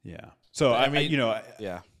 Yeah. So I mean, you know,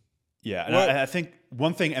 Yeah. yeah, and Well- I think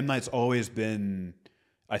one thing M. Night's always been,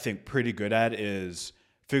 I think, pretty good at is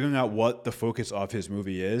figuring out what the focus of his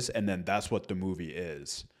movie is, and then that's what the movie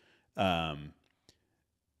is.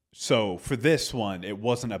 So for this one, it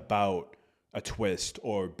wasn't about a twist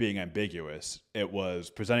or being ambiguous. It was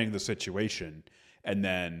presenting the situation and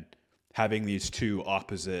then having these two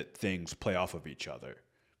opposite things play off of each other.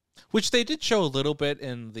 Which they did show a little bit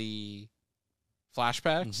in the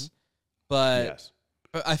flashbacks, but Yes.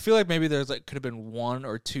 But I feel like maybe there's like could have been one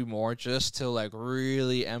or two more just to like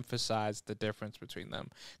really emphasize the difference between them,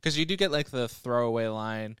 because you do get like the throwaway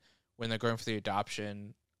line when they're going for the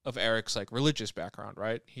adoption of Eric's like religious background,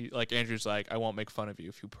 right? He like Andrew's like, I won't make fun of you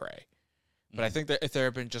if you pray. But I think that if there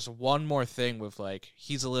had been just one more thing with like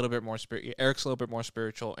he's a little bit more Eric's a little bit more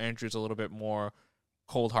spiritual, Andrew's a little bit more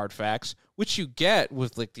cold hard facts, which you get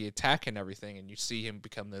with like the attack and everything, and you see him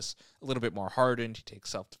become this a little bit more hardened. He takes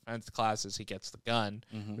self-defense classes, he gets the gun,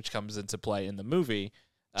 which comes into play in the movie.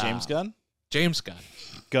 James Gunn? James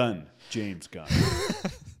Gunn. James Gunn.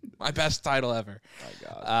 My best title ever. My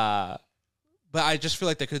God. But I just feel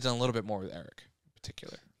like they could have done a little bit more with Eric in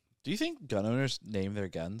particular. Do you think gun owners name their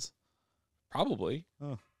guns? Probably.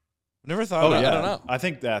 Oh. Never thought Oh about yeah, it. don't know. I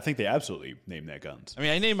think they absolutely named their guns. I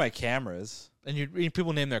mean, I named my cameras. And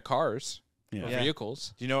people name their cars Yeah. or Yeah.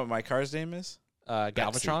 vehicles. Do you know what my car's name is?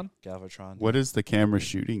 Galvatron. Galvatron. What is the camera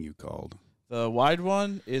shooting you called? The wide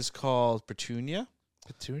one is called Petunia,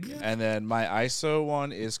 Petunia. and then my ISO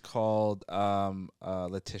one is called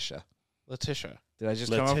Letitia. Letitia. Did I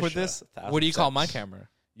just come up with Letitia. this? What do you call my 1000%. camera?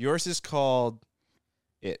 Yours is called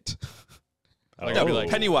It. Like, I'd be like,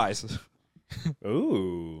 Pennywise.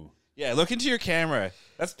 Ooh. Yeah, look into your camera.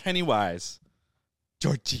 That's Pennywise.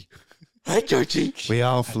 Georgie. Hi, Georgie. We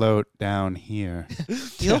all float down here.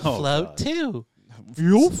 You'll Oh, float God. too.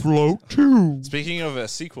 You'll float too. Speaking of a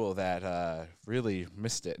sequel that really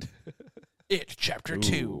missed it, It Chapter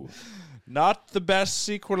 2. not the best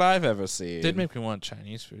sequel I've ever seen. Did make me want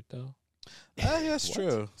Chinese food though. Yeah, that's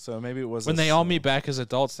true. So maybe it was When they all meet back as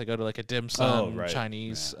adults, they go to like a dim sum right.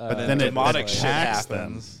 Chinese. Yeah. But then it demonic shit attacks them.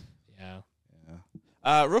 happens.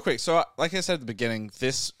 Yeah. Real quick, so like I said at the beginning,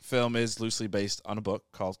 this film is loosely based on a book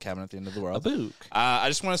called Cabin at the End of the A World. book. I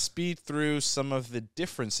just want to speed through some of the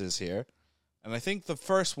differences here, and I think the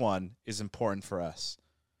first one is important for us.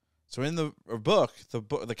 So in the book,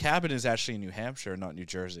 the cabin is actually in New Hampshire, not New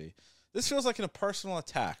Jersey. This feels like a personal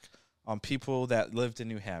attack on people that lived in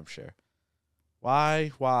New Hampshire.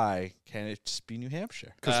 Why can't it just be New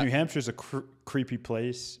Hampshire? Because New Hampshire's a creepy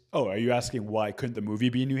place. Oh, are you asking why couldn't the movie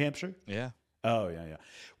be in New Hampshire? Yeah. Oh yeah.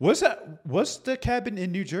 Was the cabin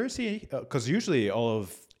in New Jersey? Because usually all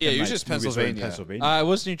of Yeah, M. usually Night's it's movies are in Pennsylvania. It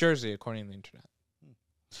was New Jersey, according to the internet.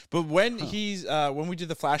 But when when we did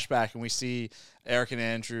the flashback and we see Eric and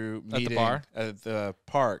Andrew At the meeting bar? at the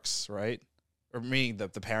parks, right? Or meeting the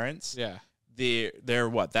parents. Yeah. They're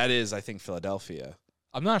what? That is, I think, Philadelphia.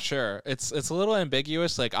 I'm not sure. It's a little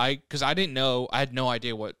ambiguous. Like because I didn't know. I had no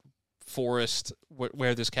idea what forest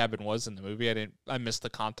where this cabin was in the movie. I missed the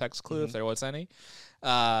context clue if there was any.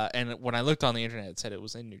 And when I looked on the internet, it said it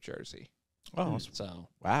was in New Jersey. Oh, So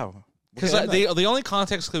wow. because Okay, the only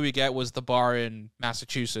context clue we get was the bar in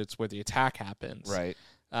Massachusetts where the attack happens. right.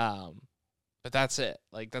 But that's it.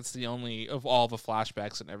 Like that's the only of all the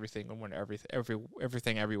flashbacks and everything and when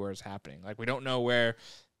everything everywhere is happening. Like we don't know where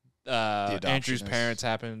adoption Andrew's is. parents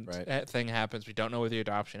happen Right. thing happens. We don't know where the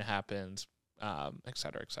adoption happens, et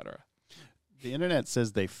cetera, et cetera. The internet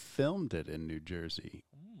says they filmed it in New Jersey.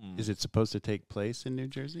 Is it supposed to take place in New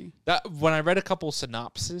Jersey? That when I read a couple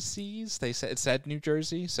synopses, they said it said New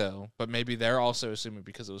Jersey. So, but maybe they're also assuming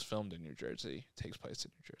because it was filmed in New Jersey, it takes place in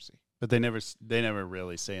New Jersey. But they never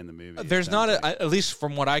really say in the movie. There's It not sounds like. at least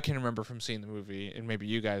from what I can remember from seeing the movie, and maybe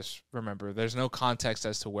you guys remember. There's no context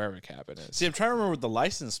as to where a cabin is. See, I'm trying to remember what the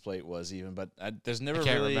license plate was even, but there's never I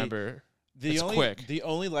can't really remember. The It's only quick. The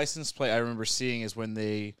only license plate I remember seeing is when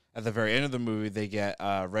they at the very end of the movie they get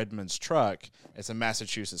Redmond's truck. It's a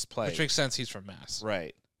Massachusetts plate, Which makes sense. He's from Mass.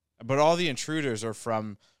 right? But all the intruders are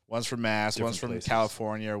from one's from Mass, Different one's from places.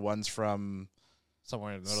 California, one's from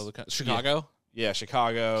Somewhere in the middle of the country. Chicago.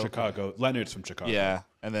 Chicago. Chicago. Leonard's from Chicago. Yeah,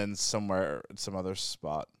 and then somewhere, some other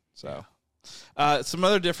spot. So, some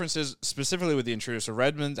other differences specifically with the intruders. So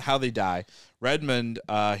Redmond, how they die. Redmond,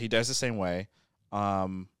 he dies the same way.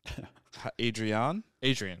 Adrian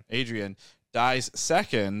dies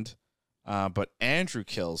second, but Andrew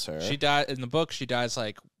kills her. She died in the book. She dies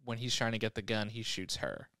like when he's trying to get the gun. He shoots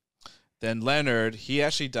her. Then Leonard, he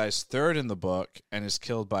actually dies third in the book and is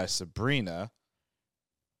killed by Sabrina.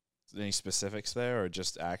 Any specifics there, or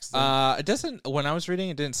just accident? It doesn't. When I was reading,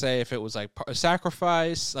 it didn't say if it was like a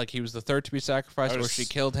sacrifice, like he was the third to be sacrificed, I would or she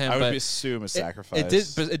killed him. I would but assume a sacrifice. It did,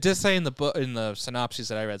 but it did say in the book, in the synopsis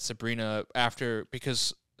that I read, Sabrina after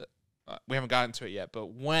because we haven't gotten to it yet. But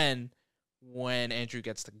when Andrew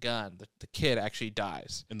gets the gun, the kid actually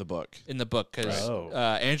dies in the book. in the book because Oh.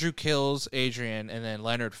 Andrew kills Adrian, and then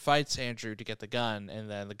Leonard fights Andrew to get the gun, and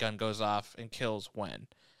then the gun goes off and kills Wen.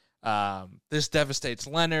 This devastates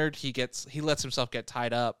Leonard. He lets himself get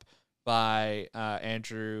tied up by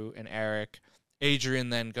Andrew and Eric. Adrian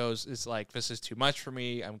then is like, this is too much for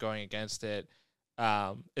me. I'm going against it.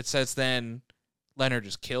 It says then Leonard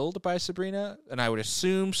is killed by Sabrina, and I would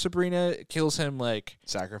assume Sabrina kills him like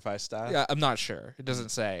Sacrifice style. yeah, I'm not sure. It doesn't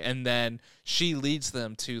say. And then she leads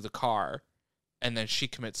them to the car, and then she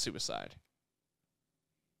commits suicide.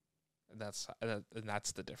 And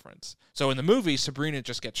that's the difference. So in the movie, Sabrina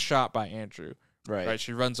just gets shot by Andrew. Right?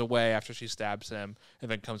 She runs away after she stabs him,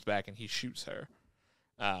 and then comes back and he shoots her.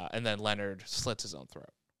 And then Leonard slits his own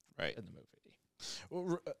throat. Right. In the movie.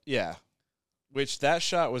 Well, yeah, which that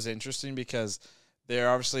shot was interesting because they're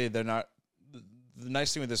not. The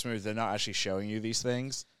nice thing with this movie is they're not actually showing you these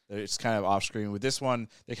things. It's kind of off screen. With this one,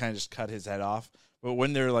 they kind of just cut his head off. But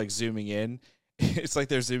when they're like zooming in, it's like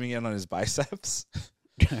they're zooming in on his biceps.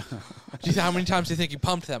 How many times do you think you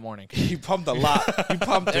pumped that morning? He pumped a lot. He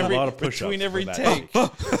pumped Did a lot of push-ups between every for that take.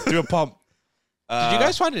 Do a pump. Did you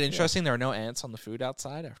guys find it interesting there are no ants on the food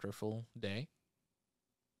outside after a full day?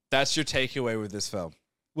 That's your takeaway with this film.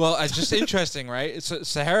 Well, it's just interesting, right? So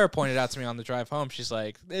Sahara pointed out to me on the drive home. She's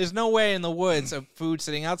like, "There's no way in the woods of food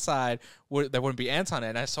sitting outside there wouldn't be ants on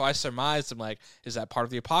it." And so I surmised, I'm like, is that part of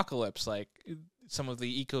the apocalypse? Like some of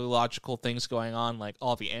the ecological things going on, like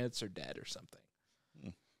all the ants are dead or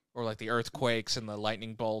something, or like the earthquakes and the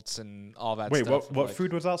lightning bolts and all that. Wait, stuff. what Like,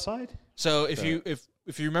 food was outside? So if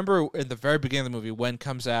you remember in the very beginning of the movie, Wen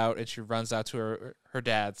comes out and she runs out to her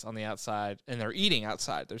dad's on the outside, and they're eating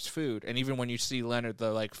outside. There's food, and even when you see Leonard,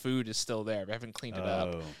 the like food is still there. They haven't cleaned it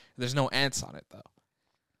up. There's no ants on it though.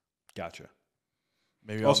 Gotcha.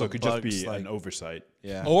 Maybe Also, all it the could just bugs, be like, an oversight.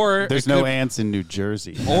 yeah. Or There's no ants in New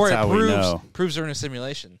Jersey. That's or it how we know. proves they're in a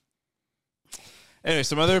simulation. Anyway,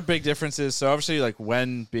 some other big differences. So obviously, like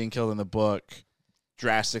Wen being killed in the book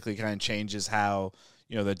drastically kind of changes how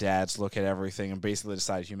the dads look at everything and basically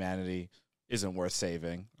decide humanity isn't worth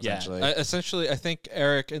saving. Essentially, Essentially, I think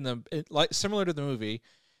Eric like similar to the movie,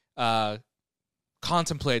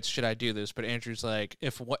 contemplates should I do this, but Andrew's like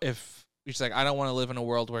if he's like I don't want to live in a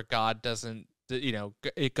world where God doesn't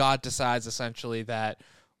God decides essentially that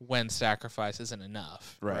when sacrifice isn't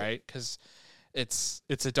enough, right? Because it's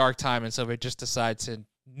a dark time, and so they just decide to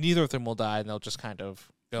neither of them will die, and they'll just kind of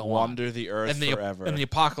go wander on. the earth forever. And the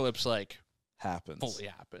apocalypse happens. fully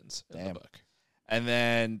happens in the book. And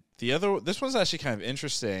then this one's actually kind of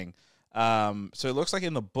interesting. So it looks like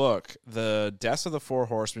in the book, the deaths of the four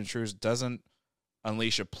horsemen truce doesn't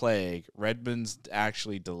unleash a plague. Redmond's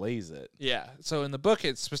actually delays it. Yeah. So in the book,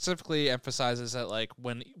 it specifically emphasizes that like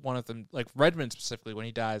when one of them, like Redmond specifically, when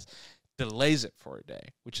he dies, delays it for a day,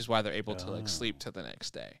 which is why they're able to like sleep till the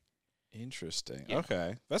next day. Interesting. Yeah.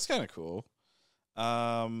 Okay, that's kind of cool.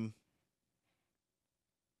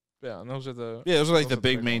 Yeah, and those are the those are like the the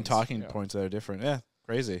big big main ones, talking yeah. points that are different. Yeah,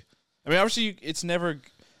 crazy. I mean, obviously, it's never.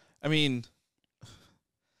 I mean,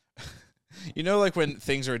 like when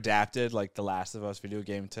things are adapted, like The Last of Us video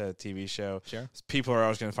game to TV show. Sure. People are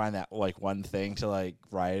always going to find that like one thing to like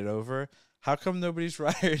riot over. How come nobody's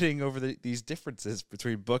rioting over these differences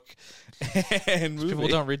between book and movie? people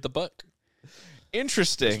don't read the book.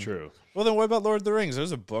 Interesting. It's true. Well, then what about Lord of the Rings?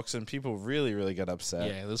 Those are books, and people really, really got upset.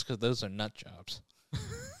 Yeah, those are nut jobs.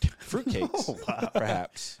 Fruitcakes, Oh, wow.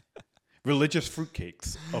 perhaps. Religious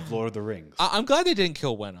fruitcakes of Lord of the Rings. I'm glad they didn't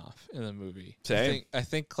kill Wen off in the movie. Same. I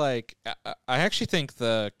think like I actually think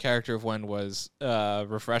the character of Wen was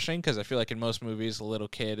refreshing because I feel like in most movies a little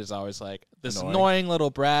kid is always like this annoying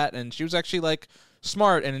little brat, and she was actually like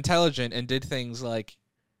smart and intelligent and did things like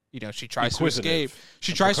she tries to escape.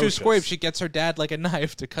 She tries to escape. She gets her dad like a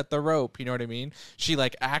knife to cut the rope. You know what I mean? She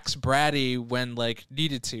like acts bratty when like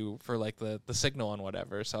needed to for like the signal and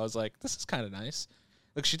whatever. So I was like, this is kind of nice.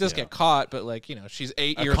 Like she does get caught, but like she's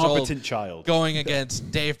 8 years old, competent child going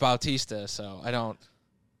against Dave Bautista. So I don't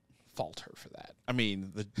fault her for that. I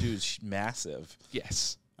mean, the dude's massive.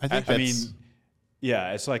 Yes, I think I that's, mean,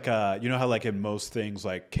 yeah, it's like how like in most things,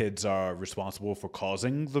 like kids are responsible for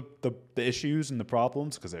causing the issues and the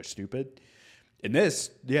problems because they're stupid. In this,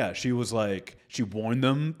 she was like she warned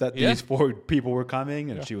them that these four people were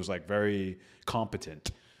coming, and she was like very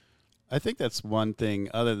competent. I think that's one thing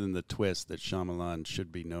other than the twist that Shyamalan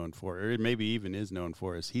should be known for, or maybe even is known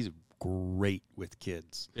for, is he's great with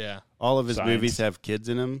kids. yeah. All of his Science. movies have kids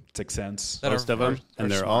in them. Sixth Sense. That Most are- of them, are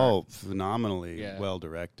and they're smart. all phenomenally Yeah. well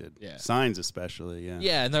directed. Yeah. Signs, especially, yeah.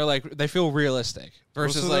 Yeah, and they're like they feel realistic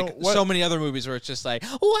versus so then like what- so many other movies where it's just like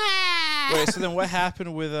wow. Wait, so then what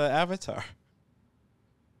happened with Avatar?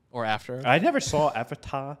 Or after. I never saw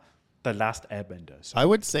Avatar: The Last Airbender. So I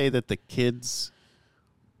would say that the kids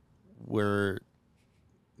were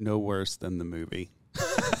no worse than the movie.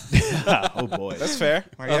 oh boy, That's fair,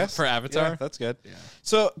 I guess. for Avatar? Yeah, that's good. Yeah.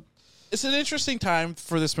 So it's an interesting time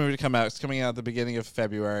for this movie to come out. It's coming out at the beginning of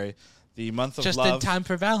February, the month of Just love. in time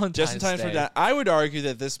for Valentine's Just in time Day. for that. I would argue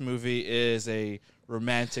that this movie is a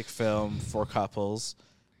romantic film for couples,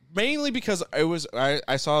 mainly because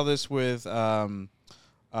I saw this with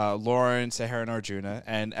Lauren, Sahara, and Arjuna,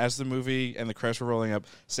 and as the movie and the credits were rolling up,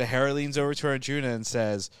 Sahara leans over to Arjuna and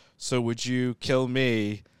says, "So would you kill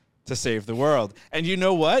me to save the world?" And you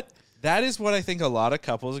know what? That is what I think a lot of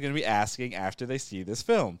couples are going to be asking after they see this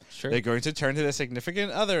film. Sure. They're going to turn to their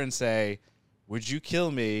significant other and say, "Would you kill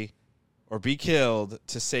me or be killed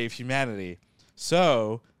to save humanity?"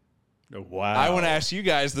 So wow. I want to ask you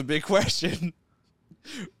guys the big question: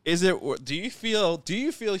 do you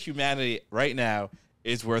feel humanity right now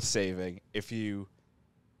is worth saving if you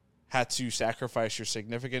had to sacrifice your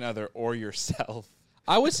significant other or yourself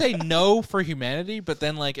I would say no for humanity, but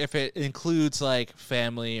then like if it includes like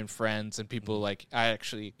family and friends and people like I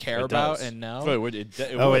actually care It about does. and know. But it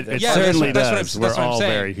Oh, would. it Yeah, certainly that's what does. I'm We're all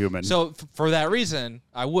saying. very human. So for that reason,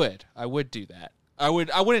 I would do that. I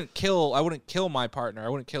wouldn't kill my partner. I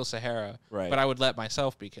wouldn't kill Sahara. Right. But I would let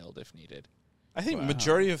myself be killed if needed. I think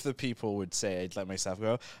majority of the people would say I'd let myself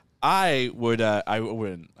go. I would. I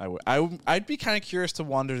wouldn't. I'd be kind of curious to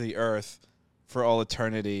wander the earth for all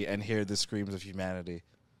eternity and hear the screams of humanity.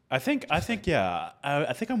 I think, yeah.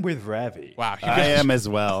 I think I'm with Ravi. Wow. I am as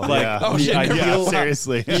well. Like, yeah. Oh, shit, I no. feel-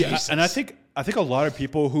 Seriously. Yeah, and I think a lot of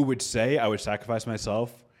people who would say I would sacrifice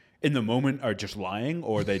myself in the moment are just lying,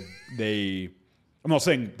 or they. I'm not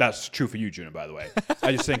saying that's true for you, Juno. By the way,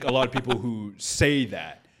 I just think a lot of people who say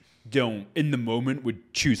that don't in the moment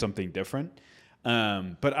would choose something different.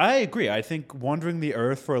 But I agree. I think wandering the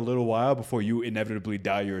earth for a little while before you inevitably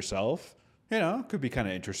die yourself, could be kind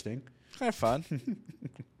of interesting. Kind of fun.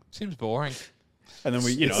 Seems boring. And then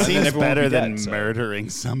we, It and then seems everyone would better be than dead, so. murdering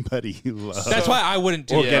somebody you love. That's why I wouldn't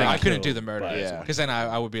do Or that. getting I couldn't do killed the murder. by Yeah. Because then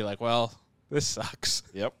I would be like, well, this sucks.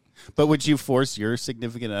 Yep. But would you force your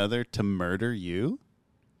significant other to murder you?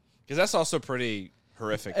 Because that's also pretty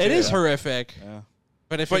horrific. It too. is horrific. Yeah.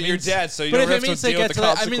 But if But it you're means, dead, so you but don't if have it to means they deal get with to the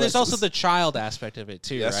that, I mean, there's also consequences. the child aspect of it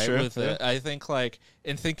too, That's right? true, With yeah. I think like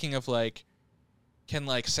in thinking of like, can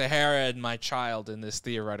like Sahara and my child in this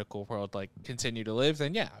theoretical world like continue to live?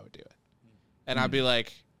 Then yeah, I would do it, and I'd be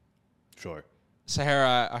like, Sure.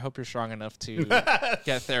 Sahara, I hope you're strong enough to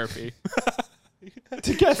get therapy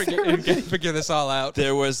To get and figure this all out.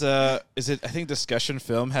 There was I think Discussion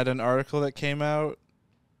Film had an article that came out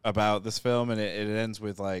about this film, and it ends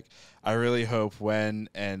with like, I really hope Wen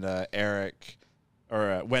and Eric,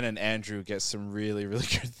 or Wen and Andrew get some really, really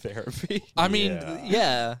good therapy. I mean, Yeah.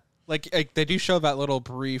 yeah, like they do show that little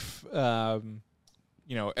brief, Eric's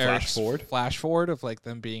flash forward of like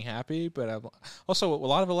them being happy, but also a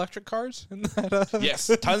lot of electric cars in that. Yes,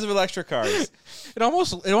 tons of electric cars. It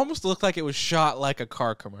almost looked like it was shot like a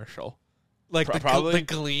car commercial, like Probably. the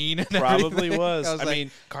glean. And Probably everything. was. I I like,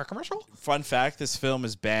 mean, car commercial. Fun fact: this film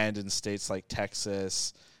is banned in states like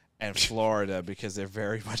Texas and Florida because they're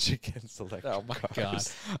very much against electric Oh my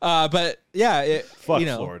cars. god! But yeah, Fuck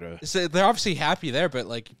Florida. So they're obviously happy there, but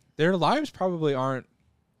like their lives probably aren't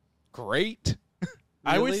great.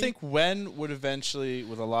 I would Really? think Wen would eventually,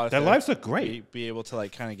 with a lot of Their therapy, lives look great. be able to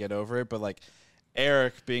like kind of get over it. But like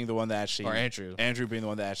Eric being the one that actually, Or Andrew. being the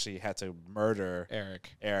one that actually had to murder Eric.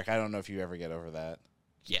 I don't know if you ever get over that.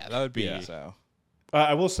 Yeah, that would be. Yeah. So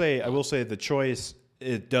I will say the choice,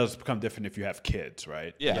 it does become different if you have kids,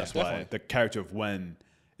 right? Yeah, That's definitely. why the character of Wen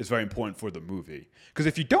is very important for the movie. Because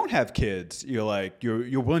if you don't have kids, you're like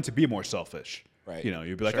you're willing to be more selfish. Right.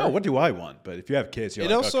 You'd be like, Sure. oh, what do I want? But if you have kids, you're It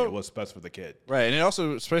like, also- okay, what's best for the kid? right, and it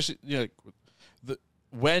also especially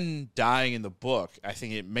when dying in the book, I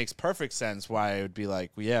think it makes perfect sense why it would be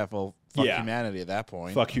like, fuck Yeah. humanity at that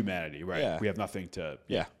point. Fuck humanity, right? Yeah. We have nothing to.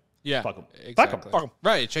 Yeah. Yeah, Fuck 'em. exactly. Fuck 'em.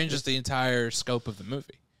 Right, it changes the entire scope of the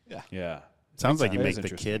movie. Yeah. Sounds like you That make is the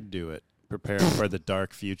interesting. kid do it, preparing for the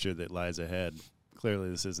dark future that lies ahead. Clearly,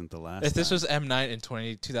 this isn't the last. If this time. was M. Night in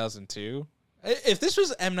 2002, if this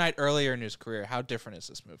was M. Night earlier in his career, how different is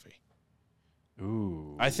this movie?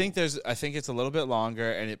 Ooh. I think it's a little bit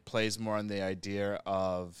longer, and it plays more on the idea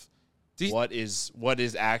of what is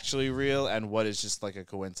actually real and what is just like a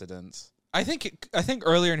coincidence. I think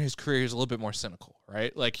earlier in his career he was a little bit more cynical,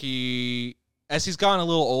 right? Like as he's gotten a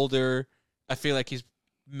little older, I feel like he's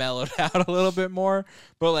mellowed out a little bit more.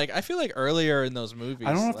 But like I feel like earlier in those movies,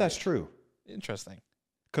 I don't know if like, that's true. interesting.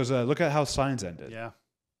 Because look at how Signs ended. yeah.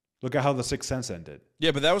 Look at how The Sixth Sense ended.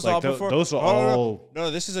 Yeah, but that was Like, all tho- before. those are Oh, no, all-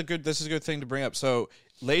 No, this is a good thing to bring up. So,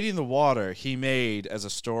 Lady in the Water, he made as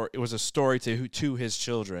a story. It was a story to his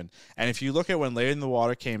children. And if you look at when Lady in the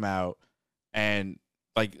Water came out, and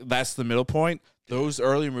like that's the middle point. Those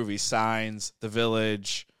early movies, Signs, The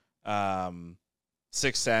Village,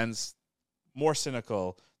 Sixth Sense, more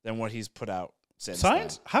cynical than what he's put out since.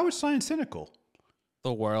 Science? How is science cynical?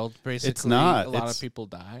 The world basically. not. A lot It's- of people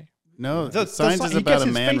die. No, The- science the is si- he about gets a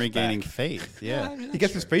his man faith regaining back. faith. Yeah. He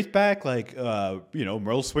gets his faith back, like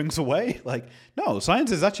Merle swings away. Like, no,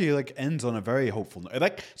 science is actually like ends on a very hopeful note.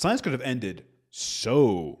 Like, science could have ended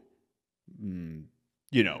so,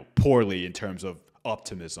 poorly in terms of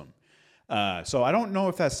optimism. So I don't know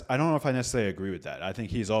if I necessarily agree with that. I think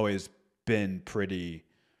he's always been pretty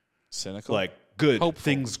Cynical. like good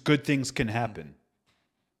Hopeful. Good things can happen.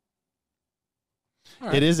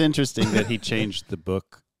 It is interesting that he changed the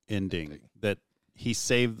book ending, that he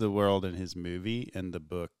saved the world in his movie, and the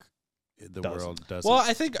book the Doesn't. world doesn't. Well,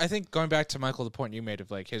 I think going back to Michael, the point you made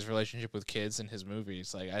of like his relationship with kids and his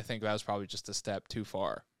movies, like I think that was probably just a step too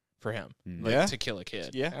far for him, like, Yeah. to kill a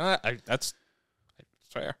kid. Yeah. And that's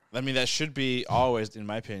fair. I mean, that should be always, in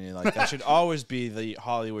my opinion, like that should always be the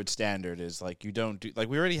Hollywood standard. Is like you don't do like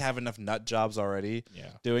we already have enough nut jobs already Yeah.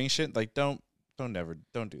 doing shit. Like don't do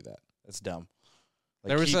that. That's dumb. Like,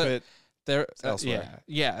 There was keep a- it. There, Elsewhere.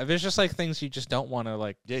 yeah. There's just like things you just don't want to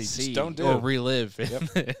like Yeah, you just see don't do. or relive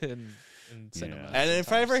in cinema. And if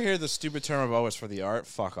I sometimes. ever hear the stupid term of it's for the art,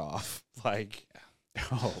 fuck off. Like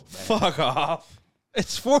Oh, man. fuck off.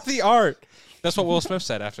 It's for the art. That's what Will Smith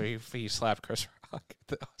said after he slapped Chris Rock at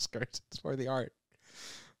the Oscars. It's for the art.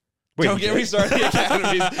 Wait, Don't he get did? me started. The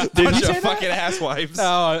Academy's Did bunch he say of that? fucking asswives.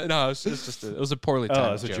 No, it's just it was a poorly timed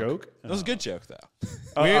Oh, it's a joke? It was a good joke though.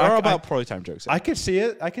 Oh, We I- are I- about poorly timed jokes. I could see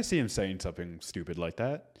it. I could see him saying something stupid like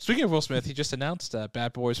that. Speaking of Will Smith, he just announced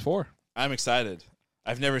Bad Boys 4. I'm excited.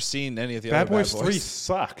 I've never seen any of the Bad other Boys Bad 3 Boys.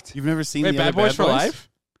 sucked. You've never seen Wait, the Bad other Boys for Life?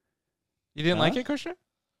 You didn't Huh? like it, Christian?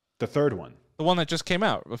 The third one. The one that just came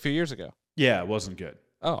out a few years ago. Yeah, it wasn't good.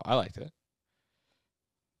 Oh, I liked it.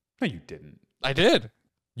 No, you didn't. I did.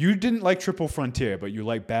 You didn't like Triple Frontier, but you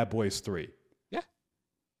like Bad Boys 3.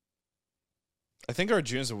 I think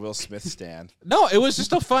Arjun's a Will Smith stan. No, it was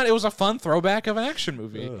just it was a fun throwback of an action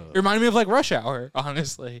movie. Ugh. It reminded me of like Rush Hour,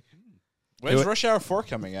 honestly. When's Rush Hour 4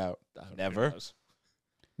 coming out? Who Never. knows?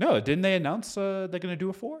 No, didn't they announce they're going to do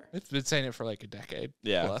a 4? It's been saying it for like a decade.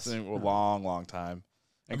 Yeah, plus. it's been a long time.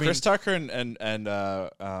 And I mean- Chris Tucker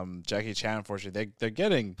and Jackie Chan, unfortunately, they're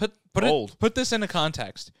getting Put old. Put this into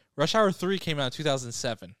context. Rush Hour 3 came out in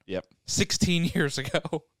 2007. Yep. 16 years ago.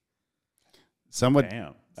 Some would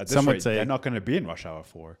Damn. At this some would rate, say- they're not going to be in Rush Hour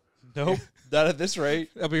 4. Nope, not at this rate.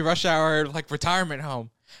 It'll be Rush Hour like retirement home.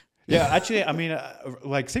 Yeah, actually, I mean,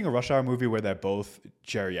 like seeing a Rush Hour movie where they're both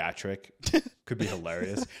geriatric could be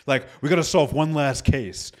hilarious. Like, we got to solve one last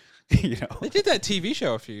case, you know? They did that TV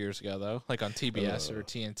show a few years ago though, like on TBS or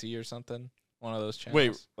TNT or something. One of those channels.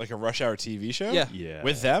 Wait, like a Rush Hour TV show? Yeah. Yeah.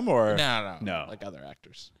 With them or No. like other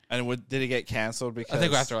actors. and did it get canceled because I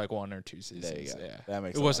think after like 1 or 2 seasons. There you go. Yeah, That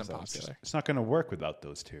makes it a lot wasn't of sense. popular. It's not going to work without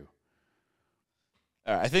those two.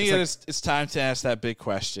 All right, I think it's time to ask that big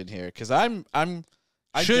question here because I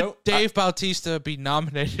Should don't- Dave Bautista be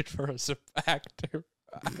nominated for a actor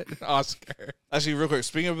an Oscar? Actually, real quick,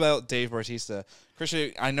 speaking about Dave Bautista,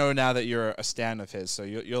 Christian, I know now that you're a stan of his, so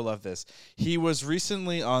you'll love this. He was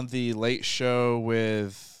recently on the Late Show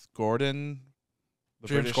with Gordon, the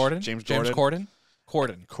James British- Gordon?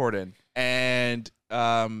 Corden, and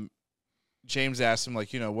James asked him like,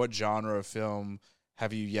 what genre of film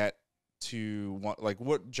have you yet to want? Like,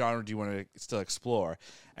 what genre do you want to still explore?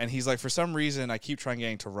 And he's like, for some reason, I keep trying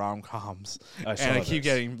getting to rom-coms, I saw and I keep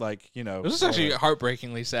this. getting like, This is actually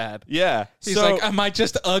heartbreakingly sad. yeah. He's So- like, am I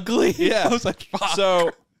just ugly? Yeah. I was like, fuck.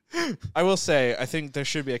 So, I will say, I think there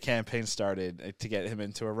should be a campaign started to get him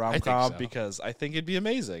into a rom com so. because I think it'd be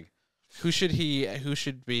amazing. Who should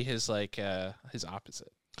be his like his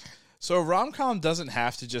opposite? So, a rom com doesn't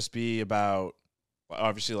have to just be about,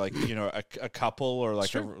 obviously, like a couple or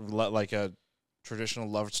like a traditional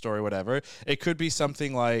love story, whatever. It could be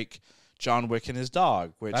something like John Wick and his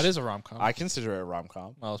dog, which That is a rom com. I consider it a rom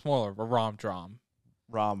com. Well, it's more of a rom-dram.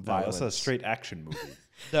 Rom No, violence. that's a straight action movie.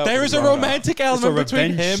 No, There is a rom-com. romantic element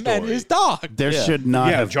between revenge him and story. his dog. there Yeah. should not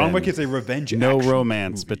yeah, have John been Wick is a revenge no action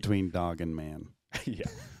romance movie. between dog and man. Yeah.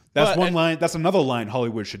 That's But- one line. That's another line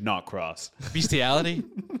Hollywood should not cross. Bestiality.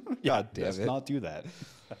 God damn Let's it. not do that.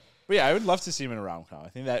 But yeah, I would love to see him in a rom com. I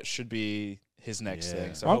think that should be his next Yeah.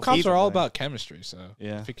 thing. So Rom coms hopefully- are all about chemistry, so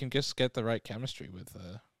Yeah. if you can just get the right chemistry with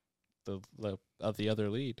the other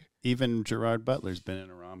lead, Even Gerard Butler's been in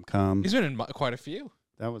a rom com. he's been in quite a few.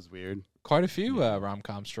 That was weird. Quite a few rom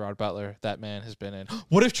coms Gerard Butler, that man has been in.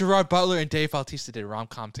 What if Gerard Butler and Dave Bautista did a rom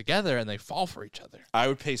com together and they fall for each other? I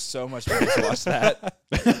would pay so much money to watch that.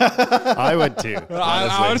 I would too.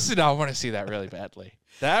 I honestly, I want to see that really badly.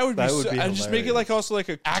 That would be, That would be and just make it like also like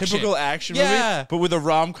a Action. typical action Yeah. movie, but with a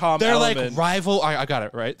rom com. They're element. like rival. I got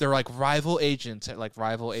it right. They're like rival agents at like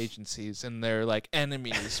rival agencies, and they're like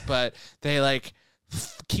enemies, but they like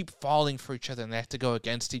keep falling for each other, and they have to go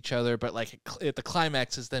against each other. But like the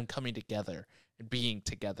climax is them coming together and being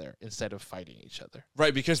together instead of fighting each other.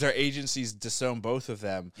 right because their agencies disown both of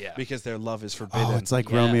them. Yeah. because their love is forbidden. Oh, it's like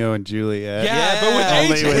Yeah. Romeo and Juliet. Yeah, but with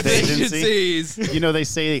Only with agencies. You know, they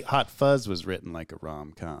say Hot Fuzz was written like a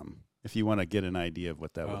rom com. If you want to get an idea of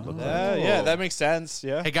what that would look like. yeah, that makes sense.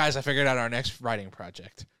 Yeah, Hey guys, I figured out our next writing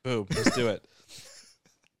project. boom, let's do it.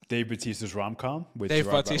 Dave Bautista's rom-com with Dave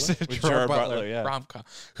Gerard Bautista, Butler. With Gerard Gerard Butler, Butler, yeah. rom-com.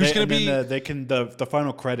 Who's going to be? The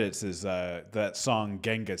final credits is that song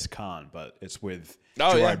Genghis Khan, but it's with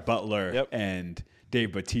Oh, Gerard yeah. Butler Yep. and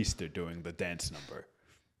Dave Bautista doing the dance number.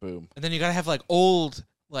 Boom. And then you got to have like old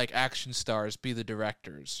like action stars be the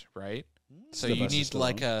directors, right? So you Sylvester need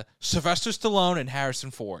like Stallone. a Sylvester Stallone and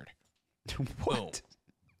Harrison Ford. What?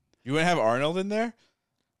 You want to have Arnold in there?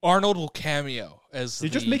 Arnold will cameo as You're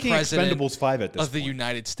the just making president Expendables 5 at this of the point.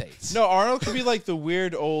 United States. No, Arnold could be like the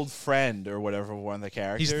weird old friend or whatever one of the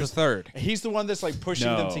characters. he's the third. He's the one that's like pushing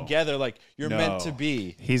them No. together, like you're meant to No.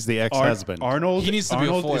 be. He's the ex-husband. Arnold, He needs to be a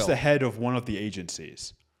Arnold is foil. the head of one of the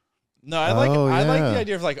agencies. No, I like Oh, I like yeah. the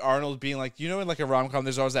idea of like Arnold being like, you know, in like a rom com,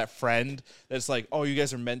 there's always that friend that's like, oh, you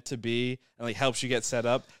guys are meant to be, and like helps you get set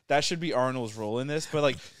up. That should be Arnold's role in this, but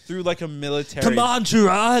like through like a military. Come on,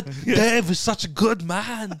 Gerard. Dave is such a good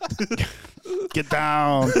man. Get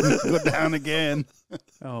down. Go down again.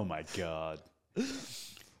 Oh my god.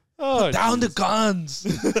 Oh, Down the guns.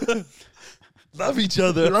 Love each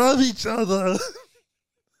other. Love each other.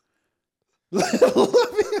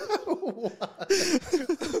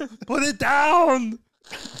 Put it down.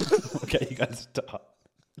 Okay, you gotta stop.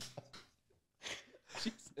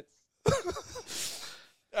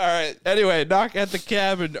 all right. Anyway, Knock at the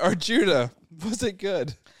Cabin. Arjuna, was it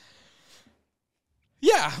good?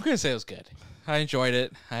 Yeah, I'm gonna say it was good. I enjoyed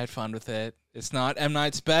it. I had fun with it. It's not M.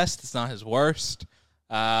 Night's best. It's not his worst.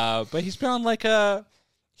 But he's been on like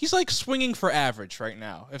he's like swinging for average right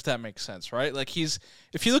now, if that makes sense, right? Like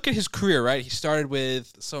if you look at his career, right, he started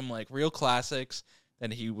with some like real classics,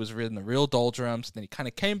 then he was in the real doldrums, then he kind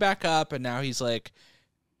of came back up, and now he's like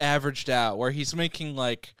averaged out, where he's making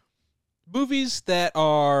like movies that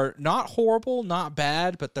are not horrible, not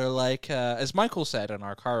bad, but they're like, as Michael said on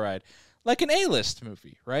our car ride, like an A-list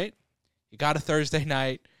movie, right? You got a Thursday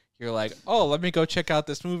night, you're like, oh, let me go check out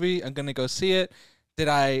this movie, I'm going to go see it. Did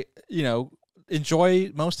I, enjoy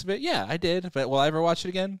most of it? Yeah, I did, but will I ever watch it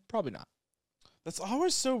again? Probably not. That's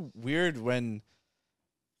always so weird when,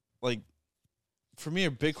 like, for me,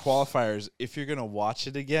 a big qualifier is if you're gonna watch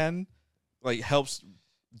it again, like helps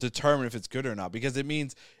determine if it's good or not, because it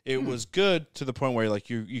means it was good to the point where like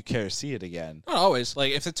you care to see it again. Not always.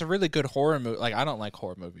 Like, if it's a really good horror movie, like, I don't like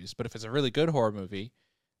horror movies, but if it's a really good horror movie,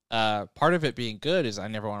 part of it being good is I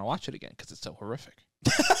never want to watch it again because it's so horrific.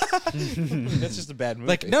 That's just a bad movie.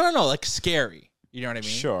 Like, no, like scary. You know what I mean?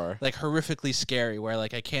 Sure. Like horrifically scary, where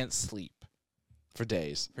like I can't sleep For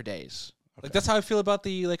days. for days. Like, that's how I feel about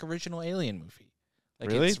the like original Alien movie. Like,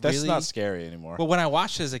 Really? it's That's not scary anymore. Well, when I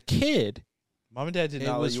watched it as a kid, Mom and Dad did it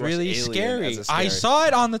not let was you watch really Alien scary. as a I scary- saw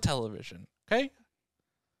it on the television. Okay.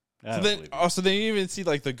 I So don't then, believe you. also, then you didn't even see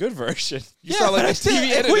like the good version. You saw like the still- TV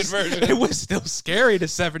it edited was, version. It was still scary to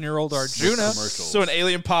 7-year-old Arjuna. commercials. So an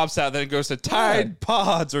alien pops out, then it goes to Tide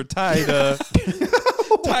Pods or Tide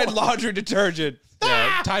Tide laundry detergent.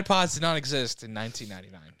 Yeah, Tide Pods did not exist in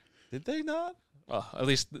 1999. Did they not? Well, at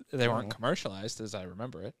least they weren't commercialized, as I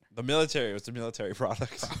remember it. The military was the military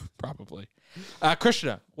product. Probably.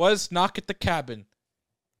 Krishna, was Knock at the Cabin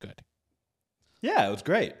good? Yeah, it was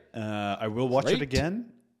great. I will watch it Great.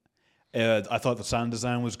 again. I thought the sound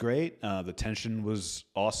design was great. The tension was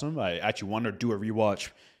awesome. I actually want to do a rewatch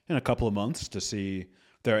in a couple of months to see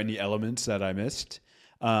if there are any elements that I missed.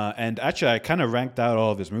 And actually, I kind of ranked out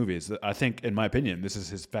all of his movies. I think, in my opinion, this is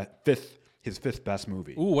his fifth best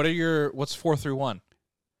movie. Ooh, what's 4 through 1?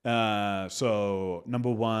 So number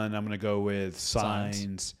one, I'm gonna go with Signs.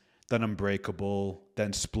 Signs, then Unbreakable,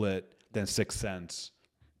 then Split, then Sixth Sense,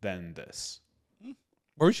 then this.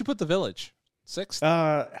 Where would you put The Village? 6th?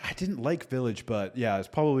 I didn't like Village, but yeah, it's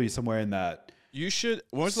probably somewhere in that You should.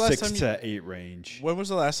 When was the last 6 time? to 8 range. When was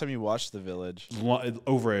the last time you watched The Village?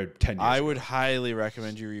 Over 10 years. I ago. would highly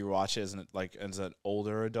recommend you rewatch it as an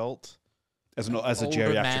older adult. as a older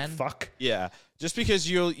geriatric man. fuck. Yeah, just because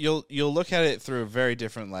you'll look at it through a very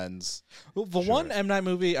different lens. Well, the one M. Night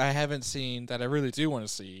movie I haven't seen that I really do want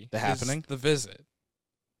to see The is Happening? The Visit,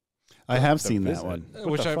 I have The seen that Visit. one. What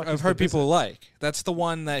which the fuck I've is heard The people like. That's the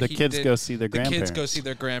one that The he kids did- go see their The grandparents. kids go see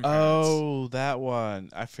their grandparents. Oh, that one.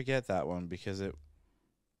 I forget that one because it.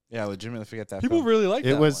 Yeah, I legitimately forget that. People film. really like It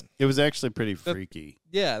that was one. it was actually pretty freaky.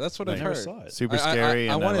 Yeah, that's what I I've never heard. saw it. Super I- scary,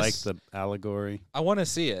 I and I wanna like s- the allegory. I want to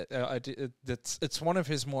see it. It's one of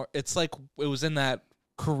his more. It's like it was in that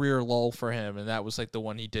career lull for him, and that was like the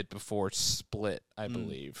one he did before Split, I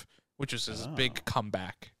believe, which was his Oh. big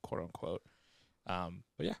comeback, quote unquote. But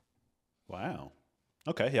yeah, Wow.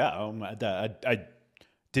 Okay, yeah. I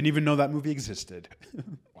didn't even know that movie existed.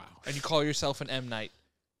 wow. And you call yourself an M. Night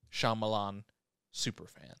Shyamalan super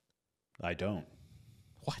fan? I don't.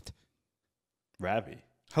 What? Ravi.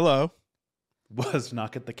 Hello. Was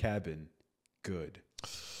Knock at the Cabin good?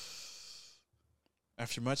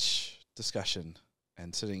 After much discussion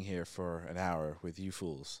and sitting here for an hour with you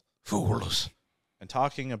fools and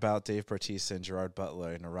talking about Dave Bautista and Gerard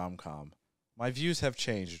Butler in a rom-com, my views have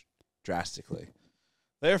changed drastically.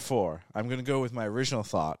 Therefore, I'm going to go with my original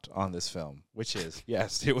thought on this film, which is,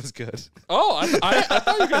 yes, it was good. Oh, I thought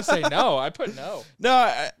you were going to say no. I put no.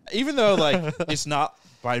 No, even though like it's not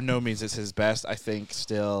by no means it's his best, I think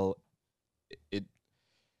still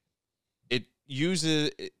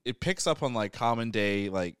it picks up on like common day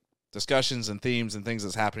like discussions and themes and things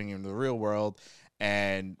that's happening in the real world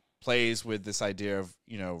and plays with this idea of,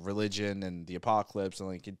 you know, religion and the apocalypse, and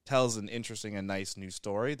like it tells an interesting and nice new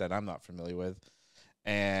story that I'm not familiar with.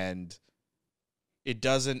 And it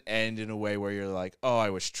doesn't end in a way where you're like, oh, I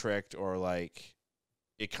was tricked, or like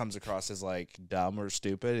it comes across as like dumb or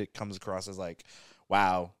stupid. It comes across as like,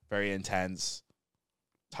 wow, very intense,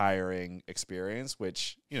 tiring experience,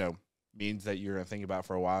 which, you know, means that you're going to think about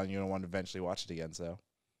for a while and you don't want to eventually watch it again. So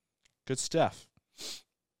good stuff.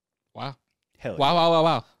 Wow. Hell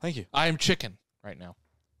Wow. Thank you. I am chicken right now.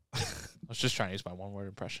 I was just trying to use my one-word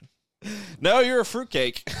impression. No, you're a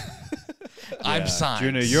fruitcake. I'm science.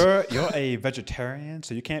 Junior, you're a vegetarian,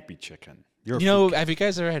 so you can't be chicken. You're a You know, fruitcake. have you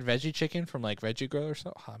guys ever had veggie chicken from like Veggie Grill or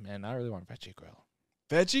so? Oh man, I really want Veggie Grill.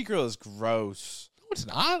 Veggie Grill is gross. No, it's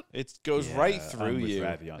not. It goes Yeah, right I'm through with you.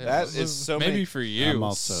 Ravi on That this. is so maybe many, for you. I'm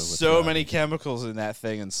also with so Ravi. many chemicals in that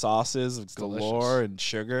thing and sauces galore delicious. and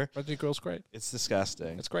sugar. Veggie Grill's great. It's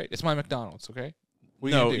disgusting. It's great. It's my McDonald's. Okay. What are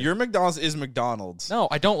you No, gonna do? your McDonald's is McDonald's. No,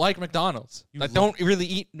 I don't like McDonald's. You I don't really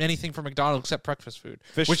eat anything from McDonald's except breakfast food.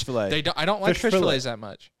 Fish which fillet. I don't like Fish fish fillet. fillets that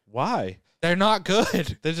much. Why? They're not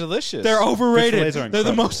good. They're delicious. They're overrated. fillets are They're the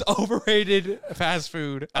incredible. most overrated fast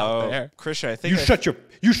food out there. Christian, I think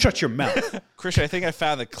You shut your mouth. Christian, I think I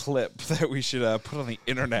found the clip that we should put on the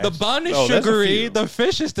internet. The bun is Oh, there's a sugary. few. The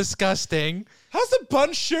fish is disgusting, How's the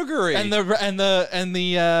bun sugary? and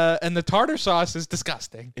the tartar sauce is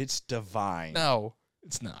disgusting. It's divine. No,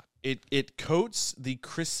 it's not. It coats the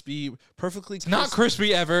crispy, perfectly. It's not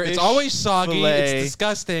crispy ever. It's fish always soggy. fillet. It's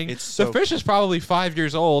disgusting. It's so- the fish is probably 5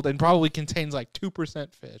 years old and probably contains like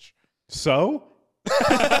 2% fish. So?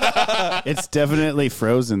 It's definitely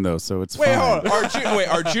frozen though, so it's Wait, fine. hold on. Arjuna.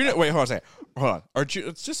 Wait, hold on a second. Hold on.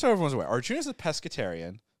 Arjuna, just so everyone's aware, Arjuna's a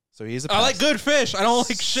pescatarian, so he's a pest. I like good fish. I don't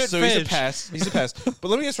like shit so fish. he's a pest. He's a pest. But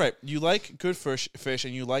let me guess right. You like good fish,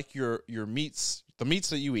 and you like your meats, the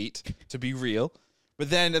meats that you eat, to be real. But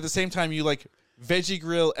then at the same time, you like Veggie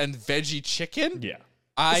Grill and veggie chicken. Yeah.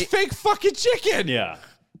 It's fake fucking chicken. Yeah.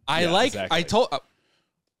 I Yeah, like. exactly. I told.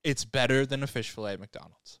 It's better than a fish fillet at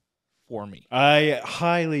McDonald's for me. I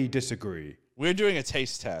highly disagree. We're doing a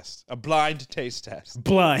taste test, a blind taste test.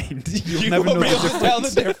 Blind. You'll You never won't know be the able to difference. tell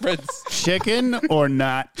the difference. Chicken or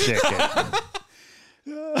not chicken?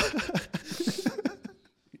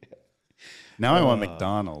 Now I want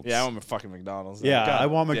McDonald's. Yeah, I want my fucking McDonald's. Yeah, God I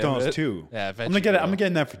want damn McDonald's it. too. Yeah, I'm gonna get it. Veggie I'm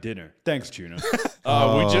getting that for dinner. Thanks, Tuna. We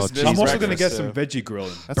Oh, just missed I'm also gonna breakfast, get so- some veggie grill.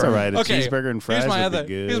 and That's burn all it. right. A Okay, cheeseburger and fries would be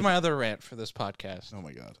good. Here's my other rant for this podcast. Oh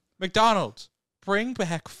my god, McDonald's, bring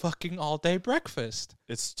back fucking all day breakfast.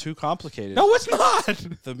 it's too complicated. No, it's not.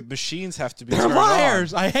 The machines have to be. They're turned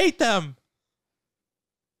liars. on. I hate them.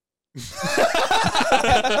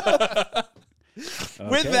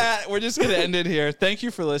 With that, we're just going to end it here. Thank you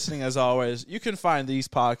for listening. As always, you can find these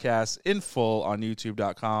podcasts in full on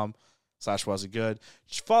youtube.com/wasitgood.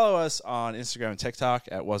 Follow us on Instagram and TikTok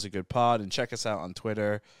at wasitgoodpod, and check us out on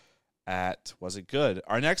Twitter at wasitgood.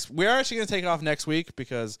 We're actually going to take off next week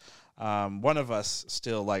because one of us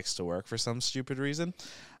still likes to work for some stupid reason.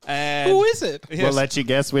 And Who is it? Yes. We'll let you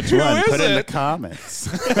guess which Who one. is Put it in the it? comments.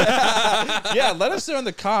 Yeah, let us know in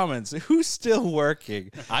the comments who's still working.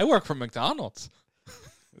 I work for McDonald's.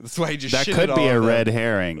 That's why you just That shitted could be all a of them. red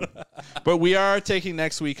herring. But we are taking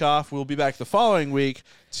next week off. We'll be back the following week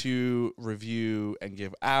to review and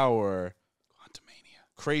give our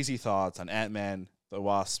crazy thoughts on Ant-Man, the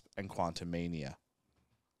Wasp, and Quantumania.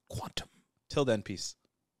 Quantum. Till then, peace.